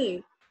teaching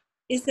too,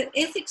 is that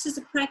ethics as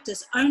a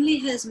practice only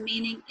has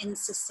meaning in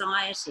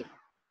society.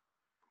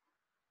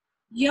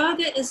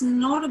 Yoga is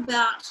not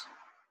about,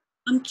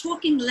 I'm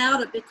talking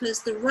louder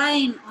because the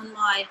rain on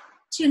my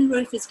tin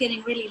roof is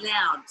getting really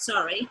loud,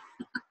 sorry.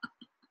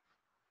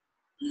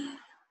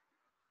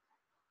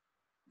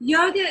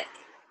 Yoga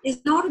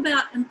is not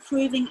about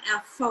improving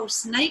our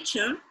false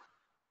nature.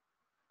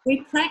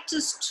 We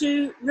practice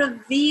to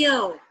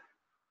reveal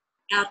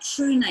our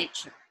true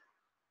nature.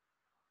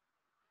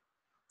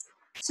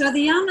 So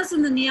the yamas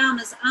and the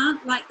niyamas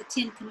aren't like the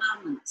 10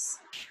 Commandments.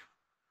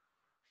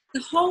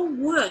 The whole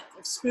work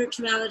of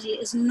spirituality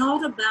is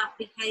not about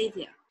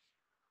behavior.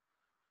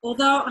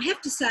 Although I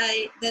have to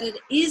say that it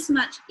is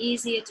much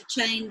easier to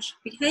change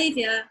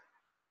behavior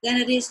than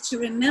it is to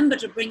remember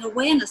to bring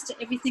awareness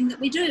to everything that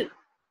we do.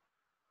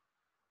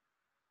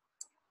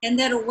 And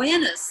that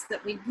awareness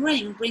that we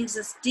bring brings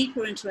us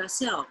deeper into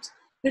ourselves.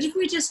 But if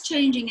we're just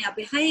changing our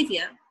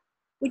behavior,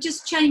 we're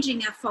just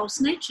changing our false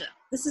nature.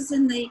 This is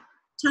in the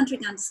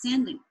Tantric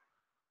understanding.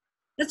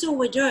 That's all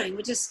we're doing.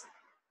 We're just,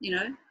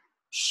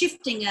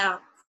 shifting our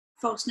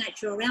false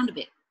nature around a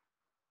bit.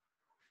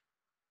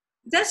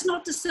 That's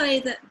not to say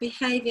that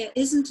behavior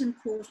isn't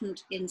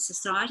important in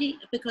society,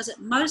 because it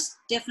most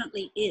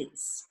definitely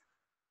is.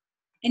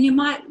 And you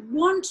might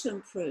want to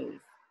improve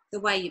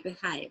the way you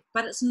behave,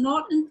 but it's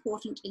not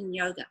important in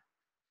yoga.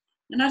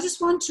 And I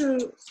just want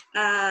to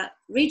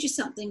read you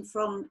something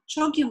from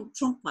Chogyam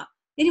Trungpa.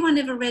 Anyone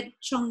ever read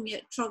Chogyam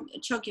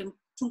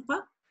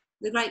Trungpa,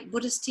 the great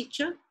Buddhist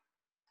teacher?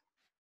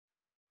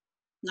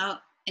 No?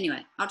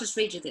 Anyway, I'll just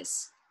read you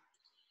this.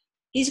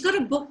 He's got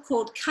a book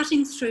called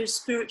Cutting Through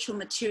Spiritual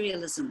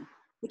Materialism,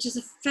 which is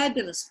a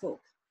fabulous book.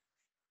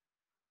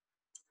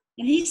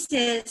 And he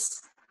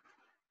says,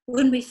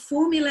 when we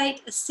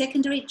formulate a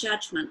secondary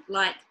judgment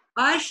like,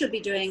 I should be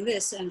doing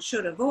this and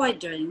should avoid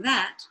doing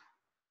that,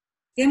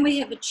 then we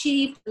have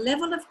achieved a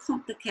level of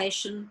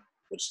complication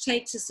which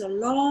takes us a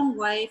long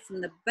way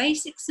from the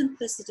basic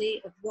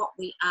simplicity of what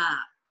we are.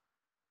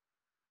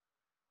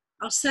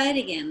 I'll say it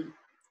again.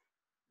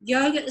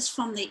 Yoga is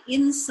from the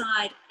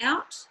inside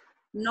out,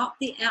 not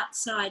the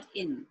outside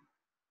in.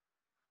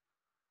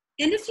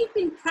 And if you've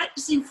been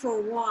practicing for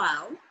a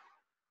while,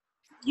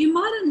 you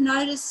might have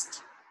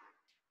noticed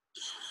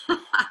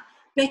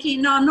Becky,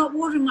 no, I'm not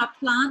watering my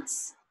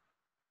plants.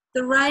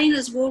 The rain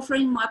is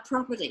watering my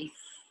property.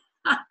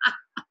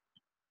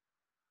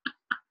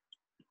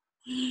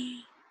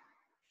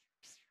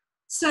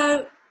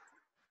 So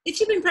if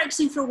you've been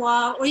practicing for a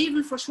while or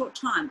even for a short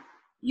time,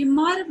 you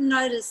might have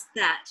noticed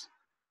that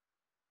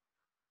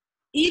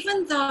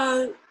even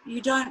though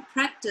you don't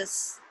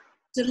practice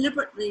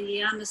deliberately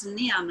the yamas and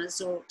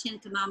niyamas or 10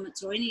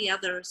 commandments or any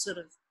other sort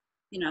of,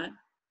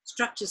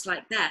 structures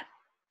like that,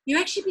 you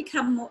actually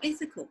become more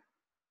ethical.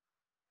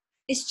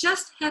 It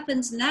just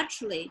happens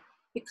naturally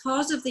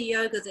because of the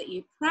yoga that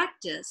you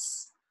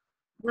practice,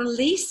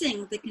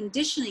 releasing the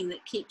conditioning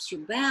that keeps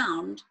you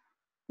bound,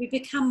 we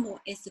become more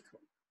ethical.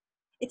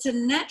 It's a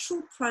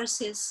natural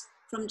process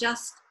from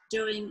just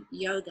doing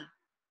yoga.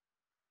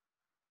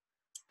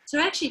 So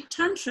actually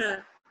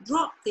Tantra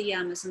dropped the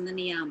yamas and the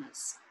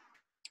niyamas.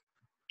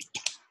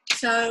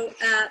 So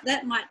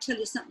that might tell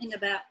you something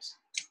about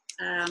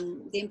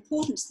the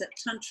importance that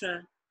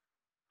Tantra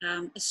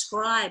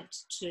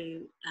ascribed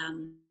to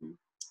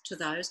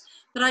those.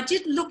 But I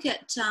did look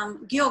at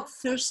Georg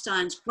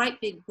Fürstein's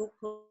great big book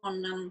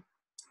on,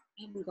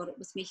 I haven't got it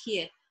with me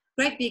here,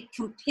 great big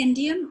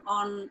compendium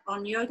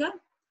on yoga.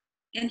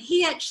 And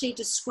he actually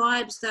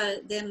describes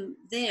them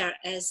there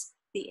as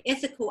the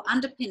ethical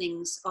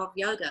underpinnings of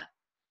yoga.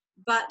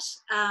 But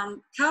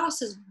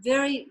Carlos is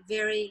very,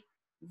 very,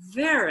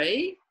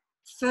 very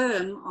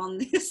firm on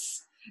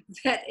this,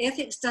 that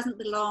ethics doesn't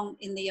belong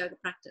in the yoga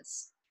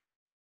practice.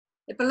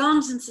 It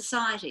belongs in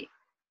society,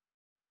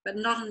 but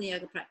not in the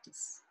yoga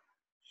practice.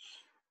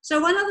 So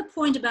one other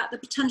point about the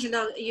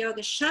Patanjali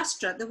Yoga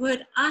Shastra, the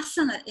word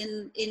asana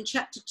in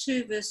chapter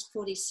 2, verse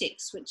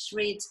 46, which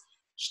reads,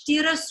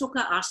 Sthira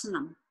Sukha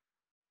Asanam.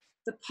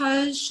 The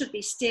pose should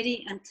be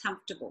steady and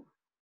comfortable.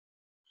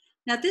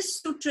 Now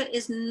this sutra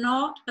is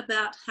not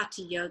about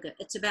Hatha Yoga,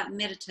 it's about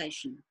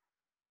meditation.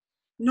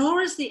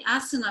 Nor is the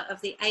asana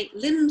of the 8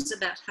 limbs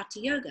about Hatha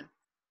Yoga.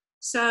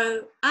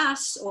 So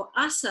as or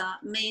asa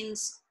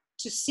means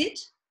to sit,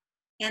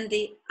 and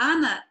the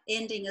ana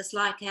ending is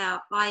like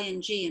our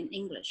ing in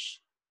English.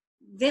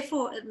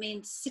 Therefore it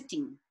means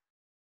sitting.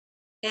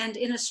 And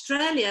in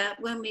Australia,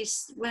 when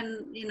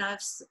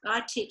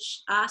I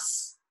teach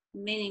as,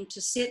 meaning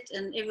to sit,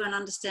 and everyone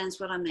understands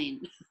what I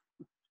mean.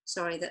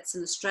 Sorry, that's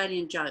an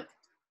Australian joke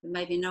that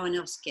maybe no one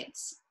else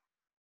gets.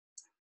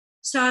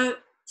 So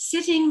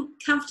sitting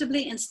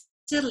comfortably and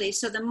steadily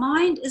so the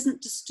mind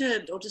isn't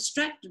disturbed or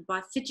distracted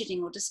by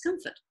fidgeting or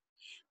discomfort.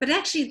 But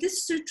actually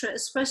this sutra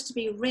is supposed to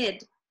be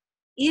read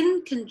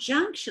in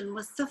conjunction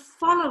with the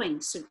following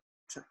sutra,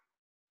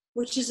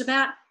 which is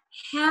about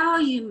how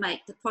you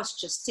make the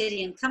posture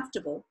steady and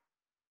comfortable,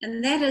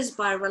 and that is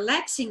by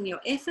relaxing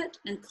your effort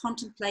and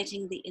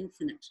contemplating the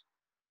infinite.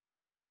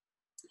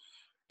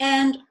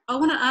 And I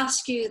want to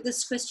ask you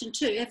this question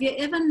too. Have you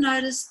ever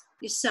noticed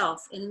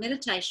yourself in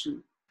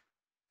meditation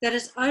that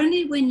it's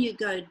only when you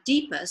go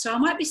deeper, so I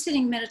might be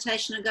sitting in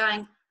meditation and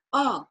going,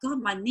 oh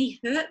God, my knee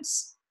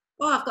hurts.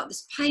 Oh, I've got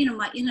this pain in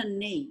my inner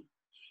knee.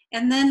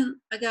 And then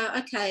I go,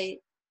 okay,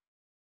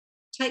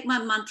 take my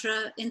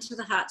mantra into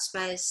the heart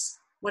space,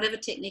 whatever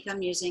technique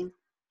I'm using,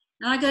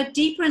 and I go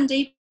deeper and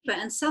deeper,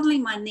 and suddenly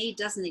my knee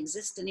doesn't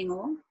exist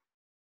anymore.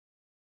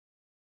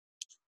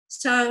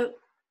 So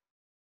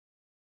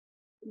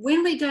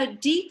when we go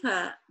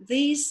deeper,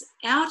 these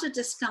outer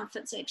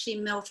discomforts actually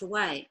melt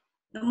away.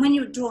 And when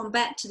you're drawn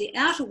back to the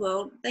outer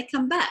world, they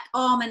come back.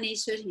 Oh, my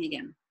knee's hurting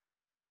again.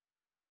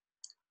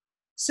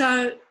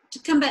 So to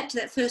come back to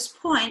that first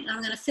point, I'm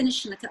going to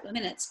finish in a couple of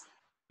minutes.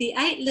 The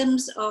 8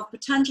 limbs of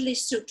Patanjali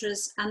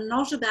Sutras are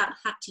not about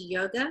Hatha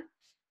Yoga.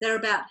 They're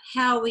about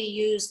how we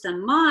use the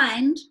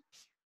mind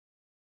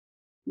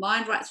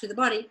right through the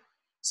body,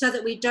 so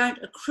that we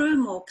don't accrue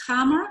more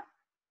karma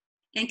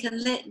and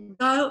can let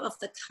go of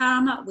the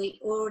karma we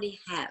already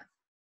have.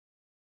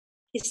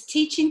 His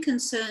teaching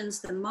concerns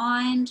the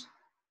mind,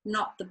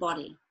 not the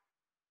body.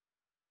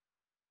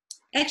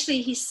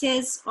 Actually, he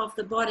says of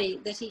the body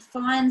that he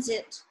finds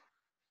it,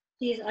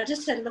 I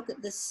just had a look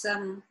at this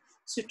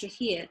sutra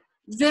here,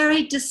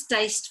 very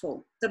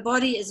distasteful. The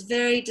body is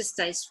very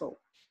distasteful.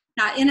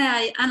 Now, in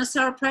our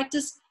Anusara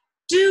practice,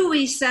 do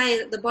we say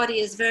that the body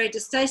is very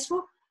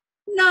distasteful?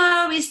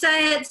 No, we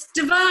say it's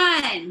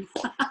divine.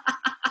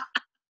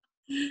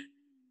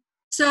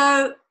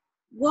 So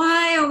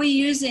why are we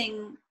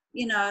using,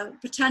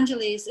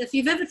 Patanjali's? If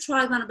you've ever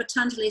tried one of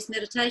Patanjali's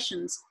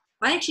meditations,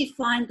 I actually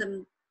find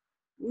them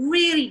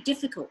really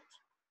difficult.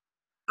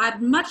 I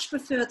much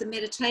prefer the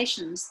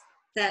meditations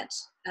that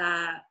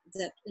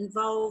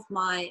involve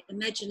my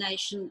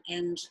imagination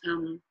and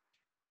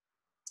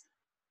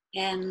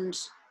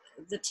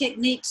the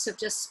techniques of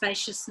just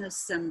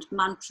spaciousness and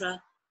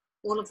mantra,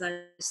 all of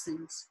those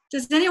things.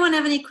 Does anyone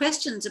have any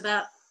questions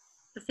about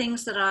the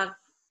things that I've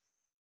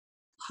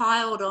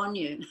piled on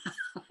you?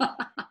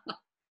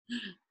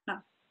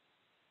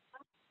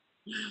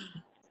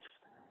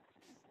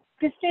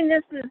 Christine,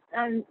 this is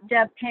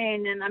Deb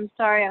Payne, and I'm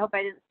sorry, I hope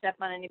I didn't step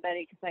on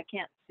anybody because I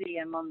can't see.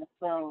 I'm on the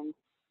phone.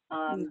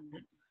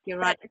 You're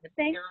right.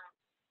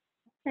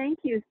 Thank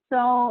you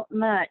so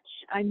much.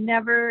 I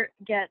never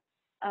get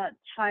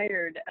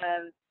tired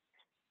of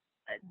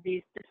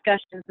these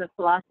discussions of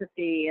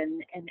philosophy,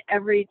 and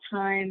every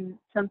time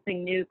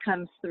something new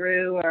comes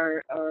through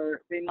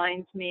or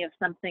reminds me of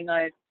something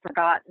I've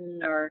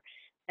forgotten or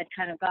had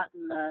kind of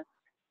gotten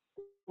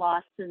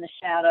lost in the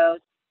shadows.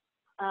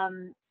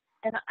 And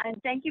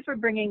thank you for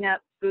bringing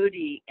up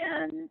Buddhi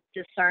and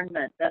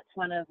discernment. That's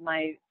one of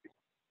my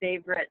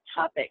favorite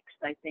topics,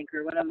 I think,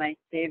 or one of my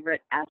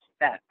favorite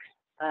aspects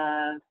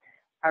of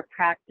our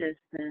practice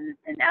and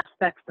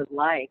aspects of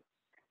life.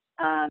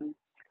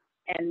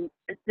 And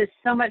there's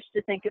so much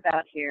to think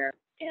about here,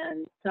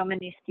 and so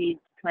many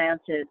seeds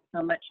planted,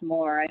 so much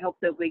more. I hope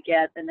that we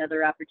get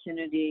another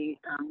opportunity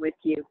with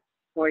you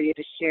for you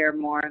to share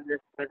more of this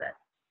with us.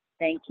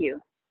 Thank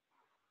you.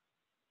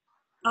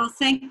 Oh,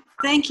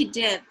 thank you,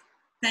 Deb.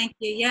 Thank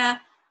you. Yeah.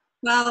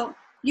 Well,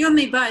 you and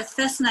me both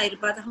fascinated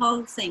by the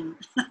whole thing.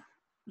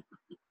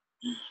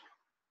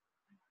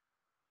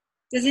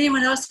 Does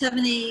anyone else have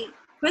any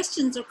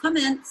questions or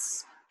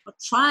comments? I'll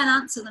try and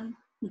answer them.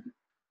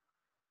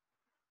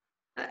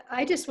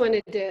 I just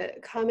wanted to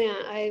comment.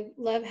 I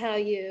love how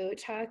you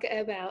talk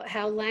about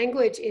how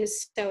language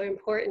is so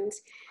important,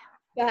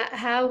 but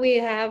how we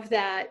have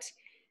that,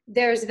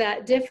 there's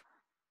that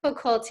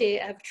difficulty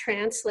of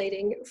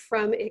translating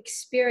from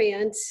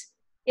experience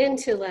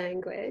into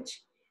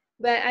language.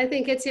 But I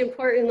think it's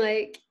important,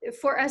 like,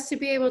 for us to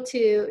be able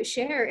to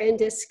share and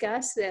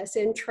discuss this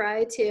and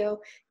try to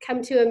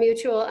come to a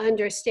mutual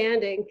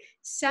understanding.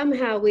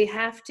 Somehow we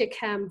have to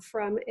come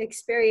from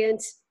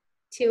experience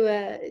to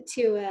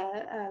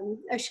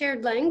a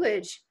shared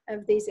language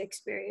of these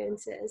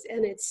experiences.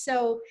 And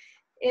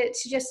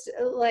it's just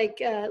like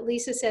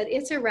Lisa said,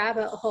 it's a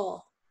rabbit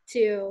hole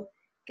to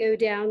go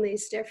down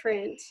these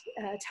different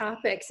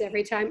topics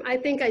every time. I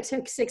think I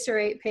took 6 or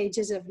 8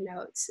 pages of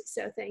notes,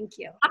 so thank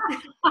you.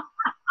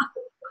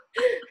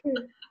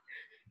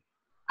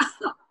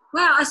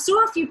 Well, I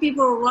saw a few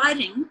people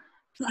writing,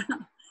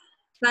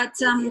 but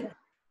oh,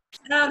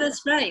 that's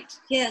great.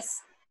 Yes.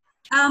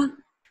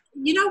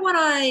 You know what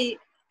I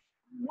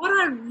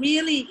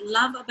really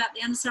love about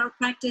the Anusara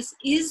practice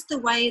is the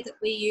way that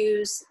we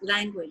use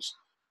language.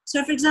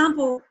 So, for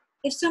example,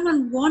 if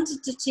someone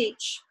wanted to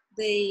teach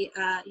the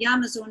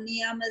yamas or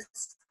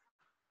niyamas,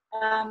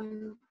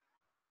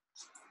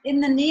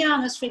 in the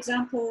niyamas, for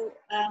example,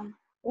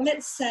 or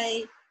let's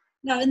say,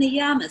 no, in the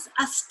yamas,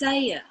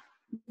 asteya,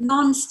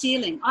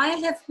 non-stealing. I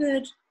have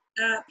heard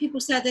people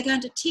say they're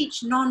going to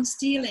teach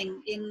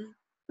non-stealing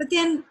but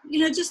then, you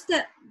know, just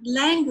that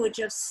language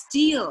of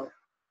steal,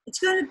 it's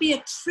going to be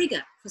a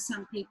trigger for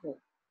some people.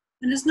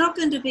 And it's not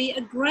going to be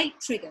a great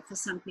trigger for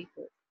some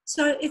people.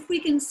 So if we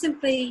can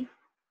simply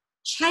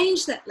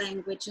change that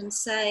language and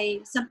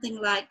say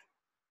something like,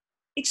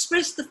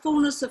 express the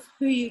fullness of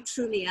who you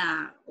truly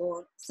are,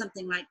 or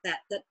something like that,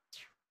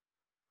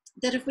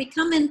 that if we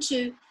come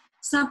into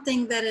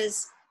something that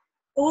is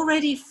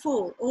already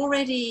full,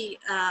 already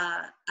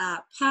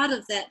part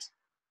of that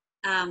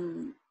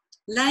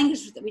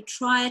language that we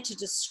try to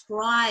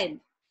describe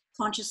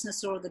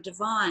consciousness or the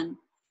divine,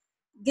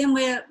 then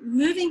we're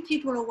moving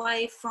people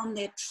away from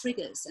their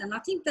triggers. And I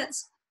think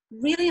that's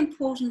really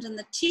important in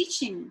the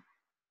teaching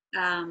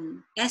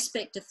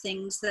aspect of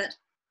things, that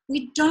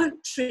we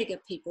don't trigger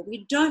people.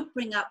 We don't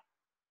bring up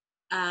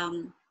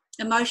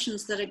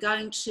emotions that are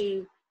going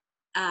to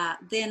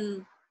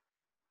then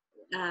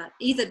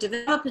either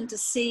develop into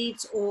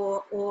seeds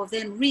or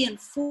then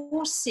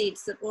reinforce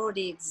seeds that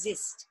already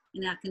exist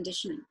in our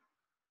conditioning.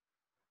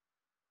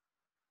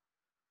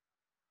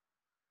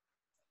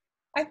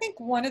 I think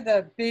one of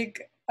the big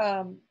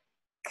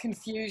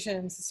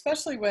confusions,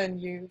 especially when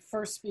you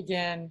first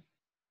begin,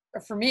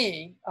 or for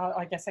me,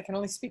 I guess I can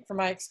only speak from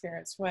my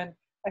experience, when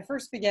I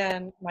first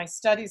began my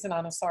studies in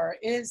Anusara,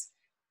 is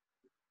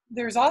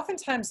there's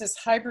oftentimes this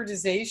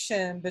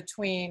hybridization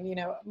between, you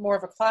know, more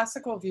of a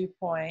classical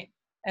viewpoint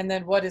and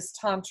then what is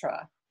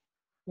Tantra,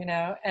 you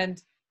know,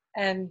 and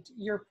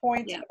your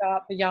point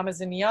about the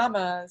yamas and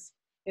niyamas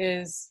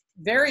is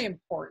very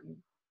important.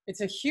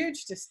 It's a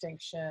huge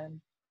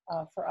distinction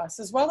for us,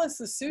 as well as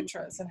the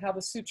sutras and how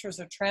the sutras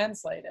are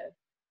translated.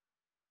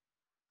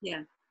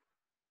 Yeah.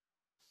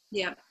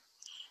 Yeah.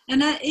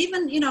 And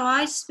even, you know,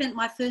 I spent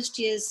my first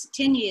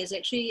 10 years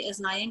actually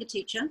as an Iyengar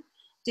teacher,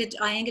 did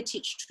Iyengar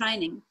teacher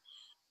training.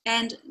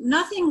 And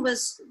nothing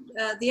was,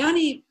 the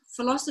only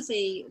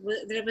philosophy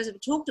that was ever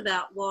talked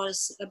about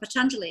was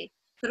Patanjali,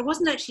 but it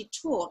wasn't actually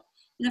taught.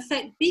 And in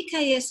fact,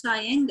 BKS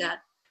Iyengar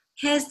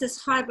has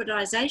this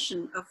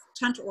hybridization of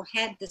Tantra, or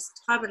had this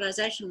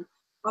hybridization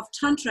of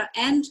Tantra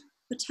and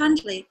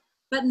Patanjali,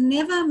 but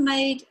never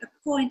made a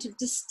point of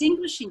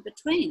distinguishing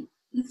between.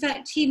 In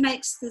fact, he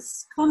makes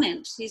this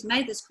comment, he's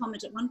made this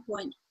comment at one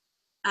point,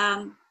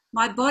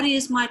 my body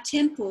is my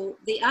temple,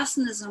 the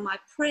asanas are my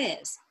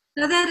prayers.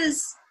 Now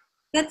that's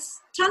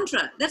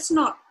Tantra, that's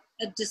not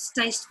a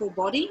distasteful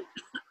body.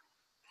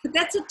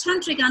 That's a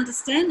tantric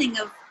understanding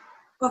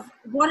of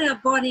what our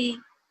body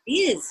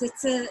is.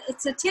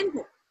 It's a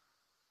temple.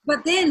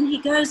 But then he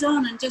goes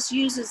on and just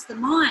uses the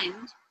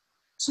mind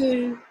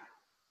to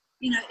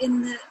you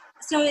know,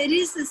 so it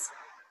is this,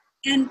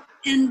 and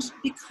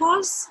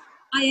because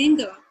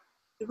Iyengar,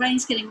 the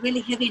rain's getting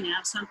really heavy now,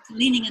 so I'm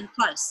leaning in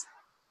close.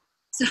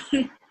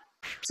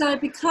 So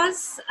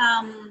because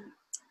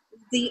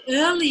the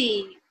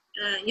early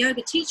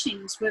yoga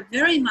teachings were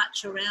very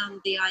much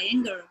around the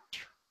Iyengar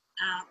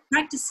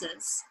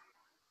practices,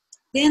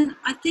 then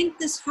I think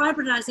this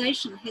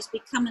hybridization has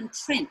become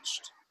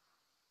entrenched.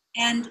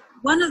 And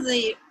one of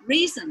the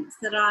reasons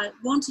that I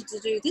wanted to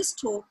do this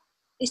talk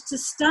is to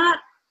start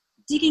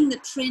digging the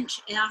trench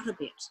out a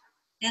bit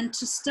and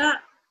to start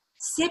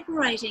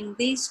separating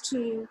these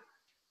two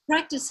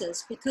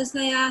practices, because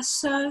they are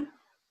so,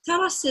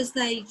 Taras says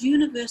they're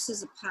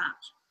universes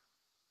apart.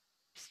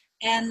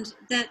 And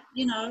that,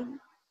 you know,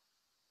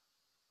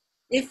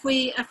 if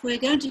we're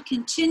going to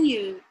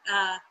continue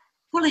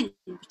pulling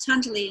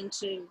Patanjali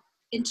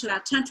into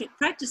our tantric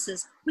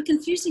practices, we're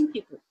confusing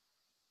people.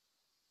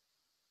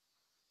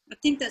 I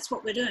think that's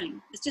what we're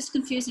doing. It's just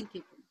confusing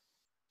people.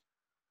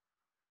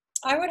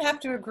 I would have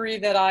to agree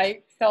that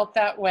I felt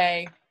that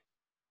way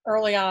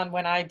early on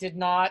when I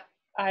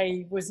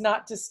was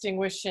not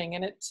distinguishing,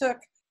 and it took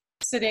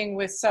sitting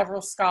with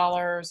several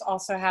scholars,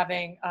 also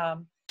having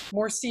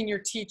more senior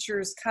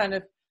teachers kind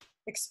of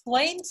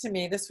explain to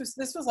me. This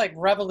was like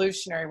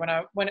revolutionary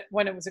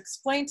when it was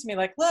explained to me,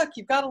 like, look,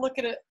 you've got to look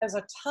at it as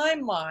a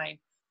timeline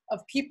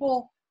of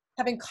people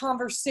having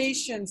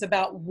conversations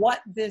about what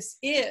this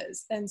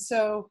is. And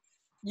so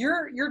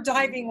you're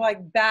diving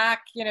like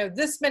back, you know,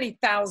 this many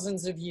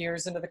thousands of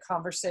years into the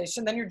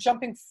conversation. Then you're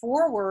jumping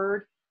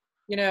forward,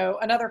 you know,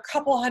 another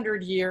couple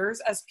hundred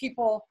years as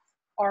people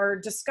are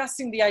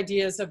discussing the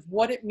ideas of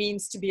what it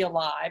means to be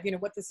alive, you know,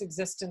 what this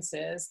existence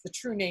is, the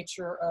true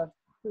nature of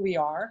who we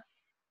are.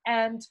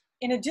 And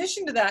in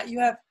addition to that, you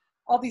have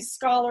all these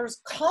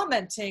scholars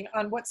commenting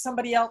on what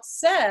somebody else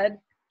said,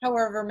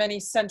 however many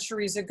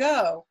centuries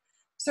ago.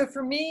 So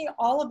for me,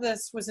 all of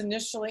this was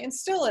initially, and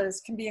still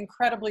is, can be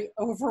incredibly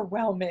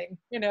overwhelming,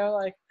 you know,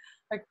 like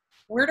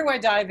where do I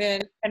dive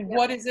in, and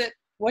what is it,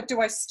 what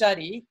do I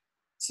study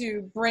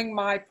to bring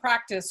my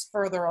practice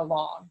further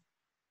along?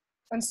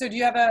 And so we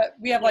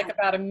have like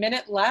about a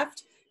minute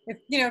left. If,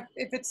 you know,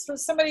 if it's for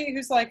somebody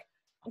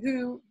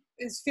who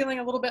is feeling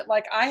a little bit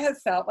like I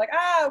have felt, like,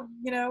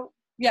 you know,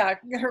 yeah,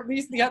 or at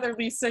least the other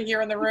Lisa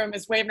here in the room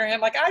is waving her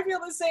hand like, I feel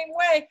the same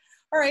way.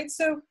 All right,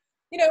 so,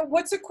 you know,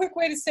 what's a quick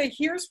way to say,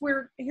 here's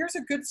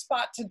a good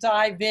spot to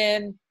dive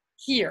in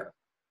here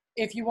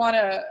if you want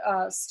to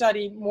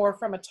study more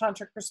from a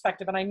tantric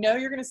perspective? And I know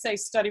you're going to say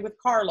study with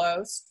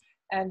Carlos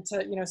and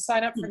to, you know,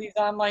 sign up for these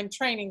online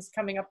trainings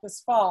coming up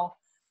this fall.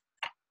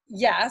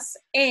 Yes,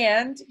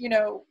 and, you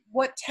know,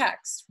 what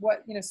text,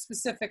 what, you know,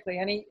 specifically,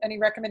 any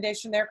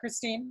recommendation there,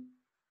 Christine?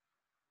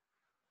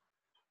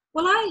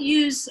 Well, I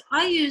use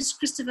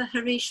Christopher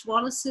Harish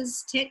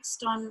Wallace's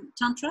text on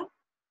Tantra.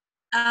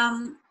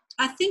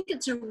 I think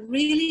it's a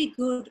really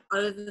good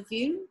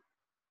overview.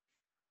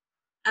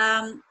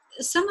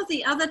 Some of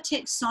the other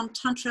texts on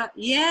Tantra,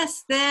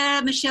 yes,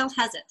 there, Michelle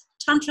has it.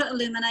 Tantra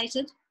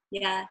Illuminated,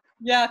 yeah.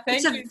 Yeah,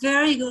 thank you. It's a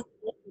very good,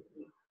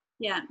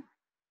 yeah.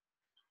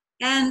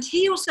 And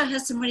he also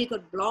has some really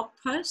good blog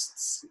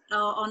posts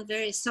on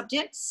various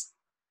subjects.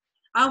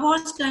 I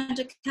was going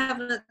to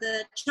cover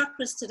the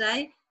chakras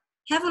today.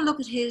 Have a look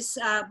at his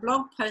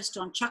blog post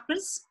on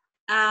chakras,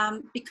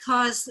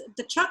 because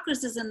the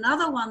chakras is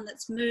another one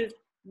that's moved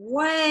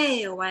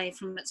way away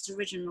from its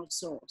original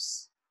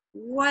source,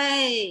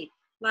 way,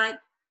 like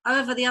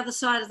over the other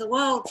side of the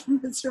world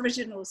from its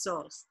original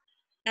source.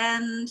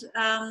 And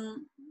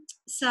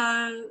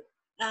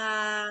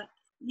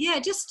yeah,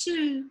 just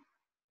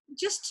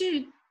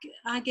to,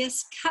 I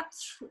guess, cut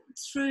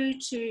through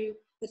to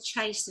the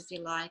chase, if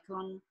you like,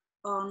 on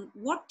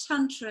what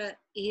Tantra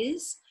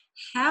is,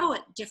 how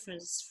it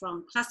differs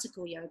from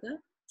classical yoga,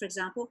 for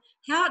example,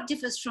 how it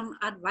differs from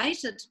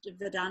Advaita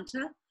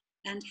Vedanta,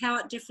 and how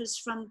it differs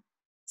from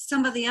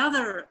some of the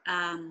other,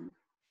 and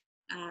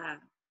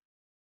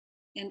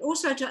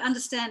also to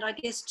understand, I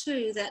guess,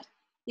 too, that,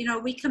 you know,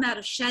 we come out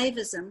of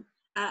Shaivism.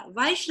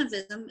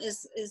 Vaishnavism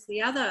is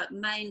the other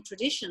main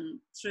tradition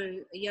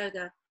through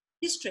yoga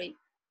history.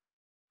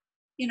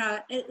 You know,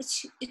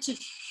 it's a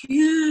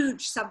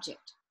huge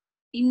subject,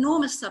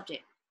 enormous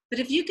subject. But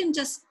if you can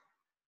just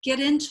get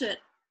into it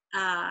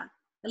a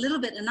little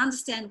bit and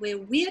understand where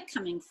we're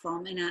coming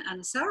from in our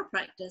Anusara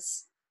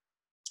practice,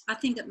 I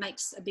think it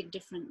makes a big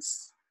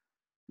difference.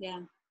 Yeah.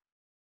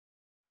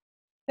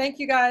 Thank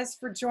you guys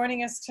for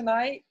joining us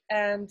tonight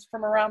and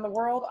from around the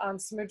world on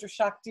Samudra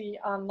Shakti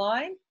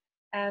Online.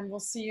 And we'll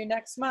see you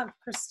next month.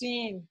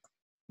 Christine,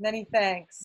 many thanks.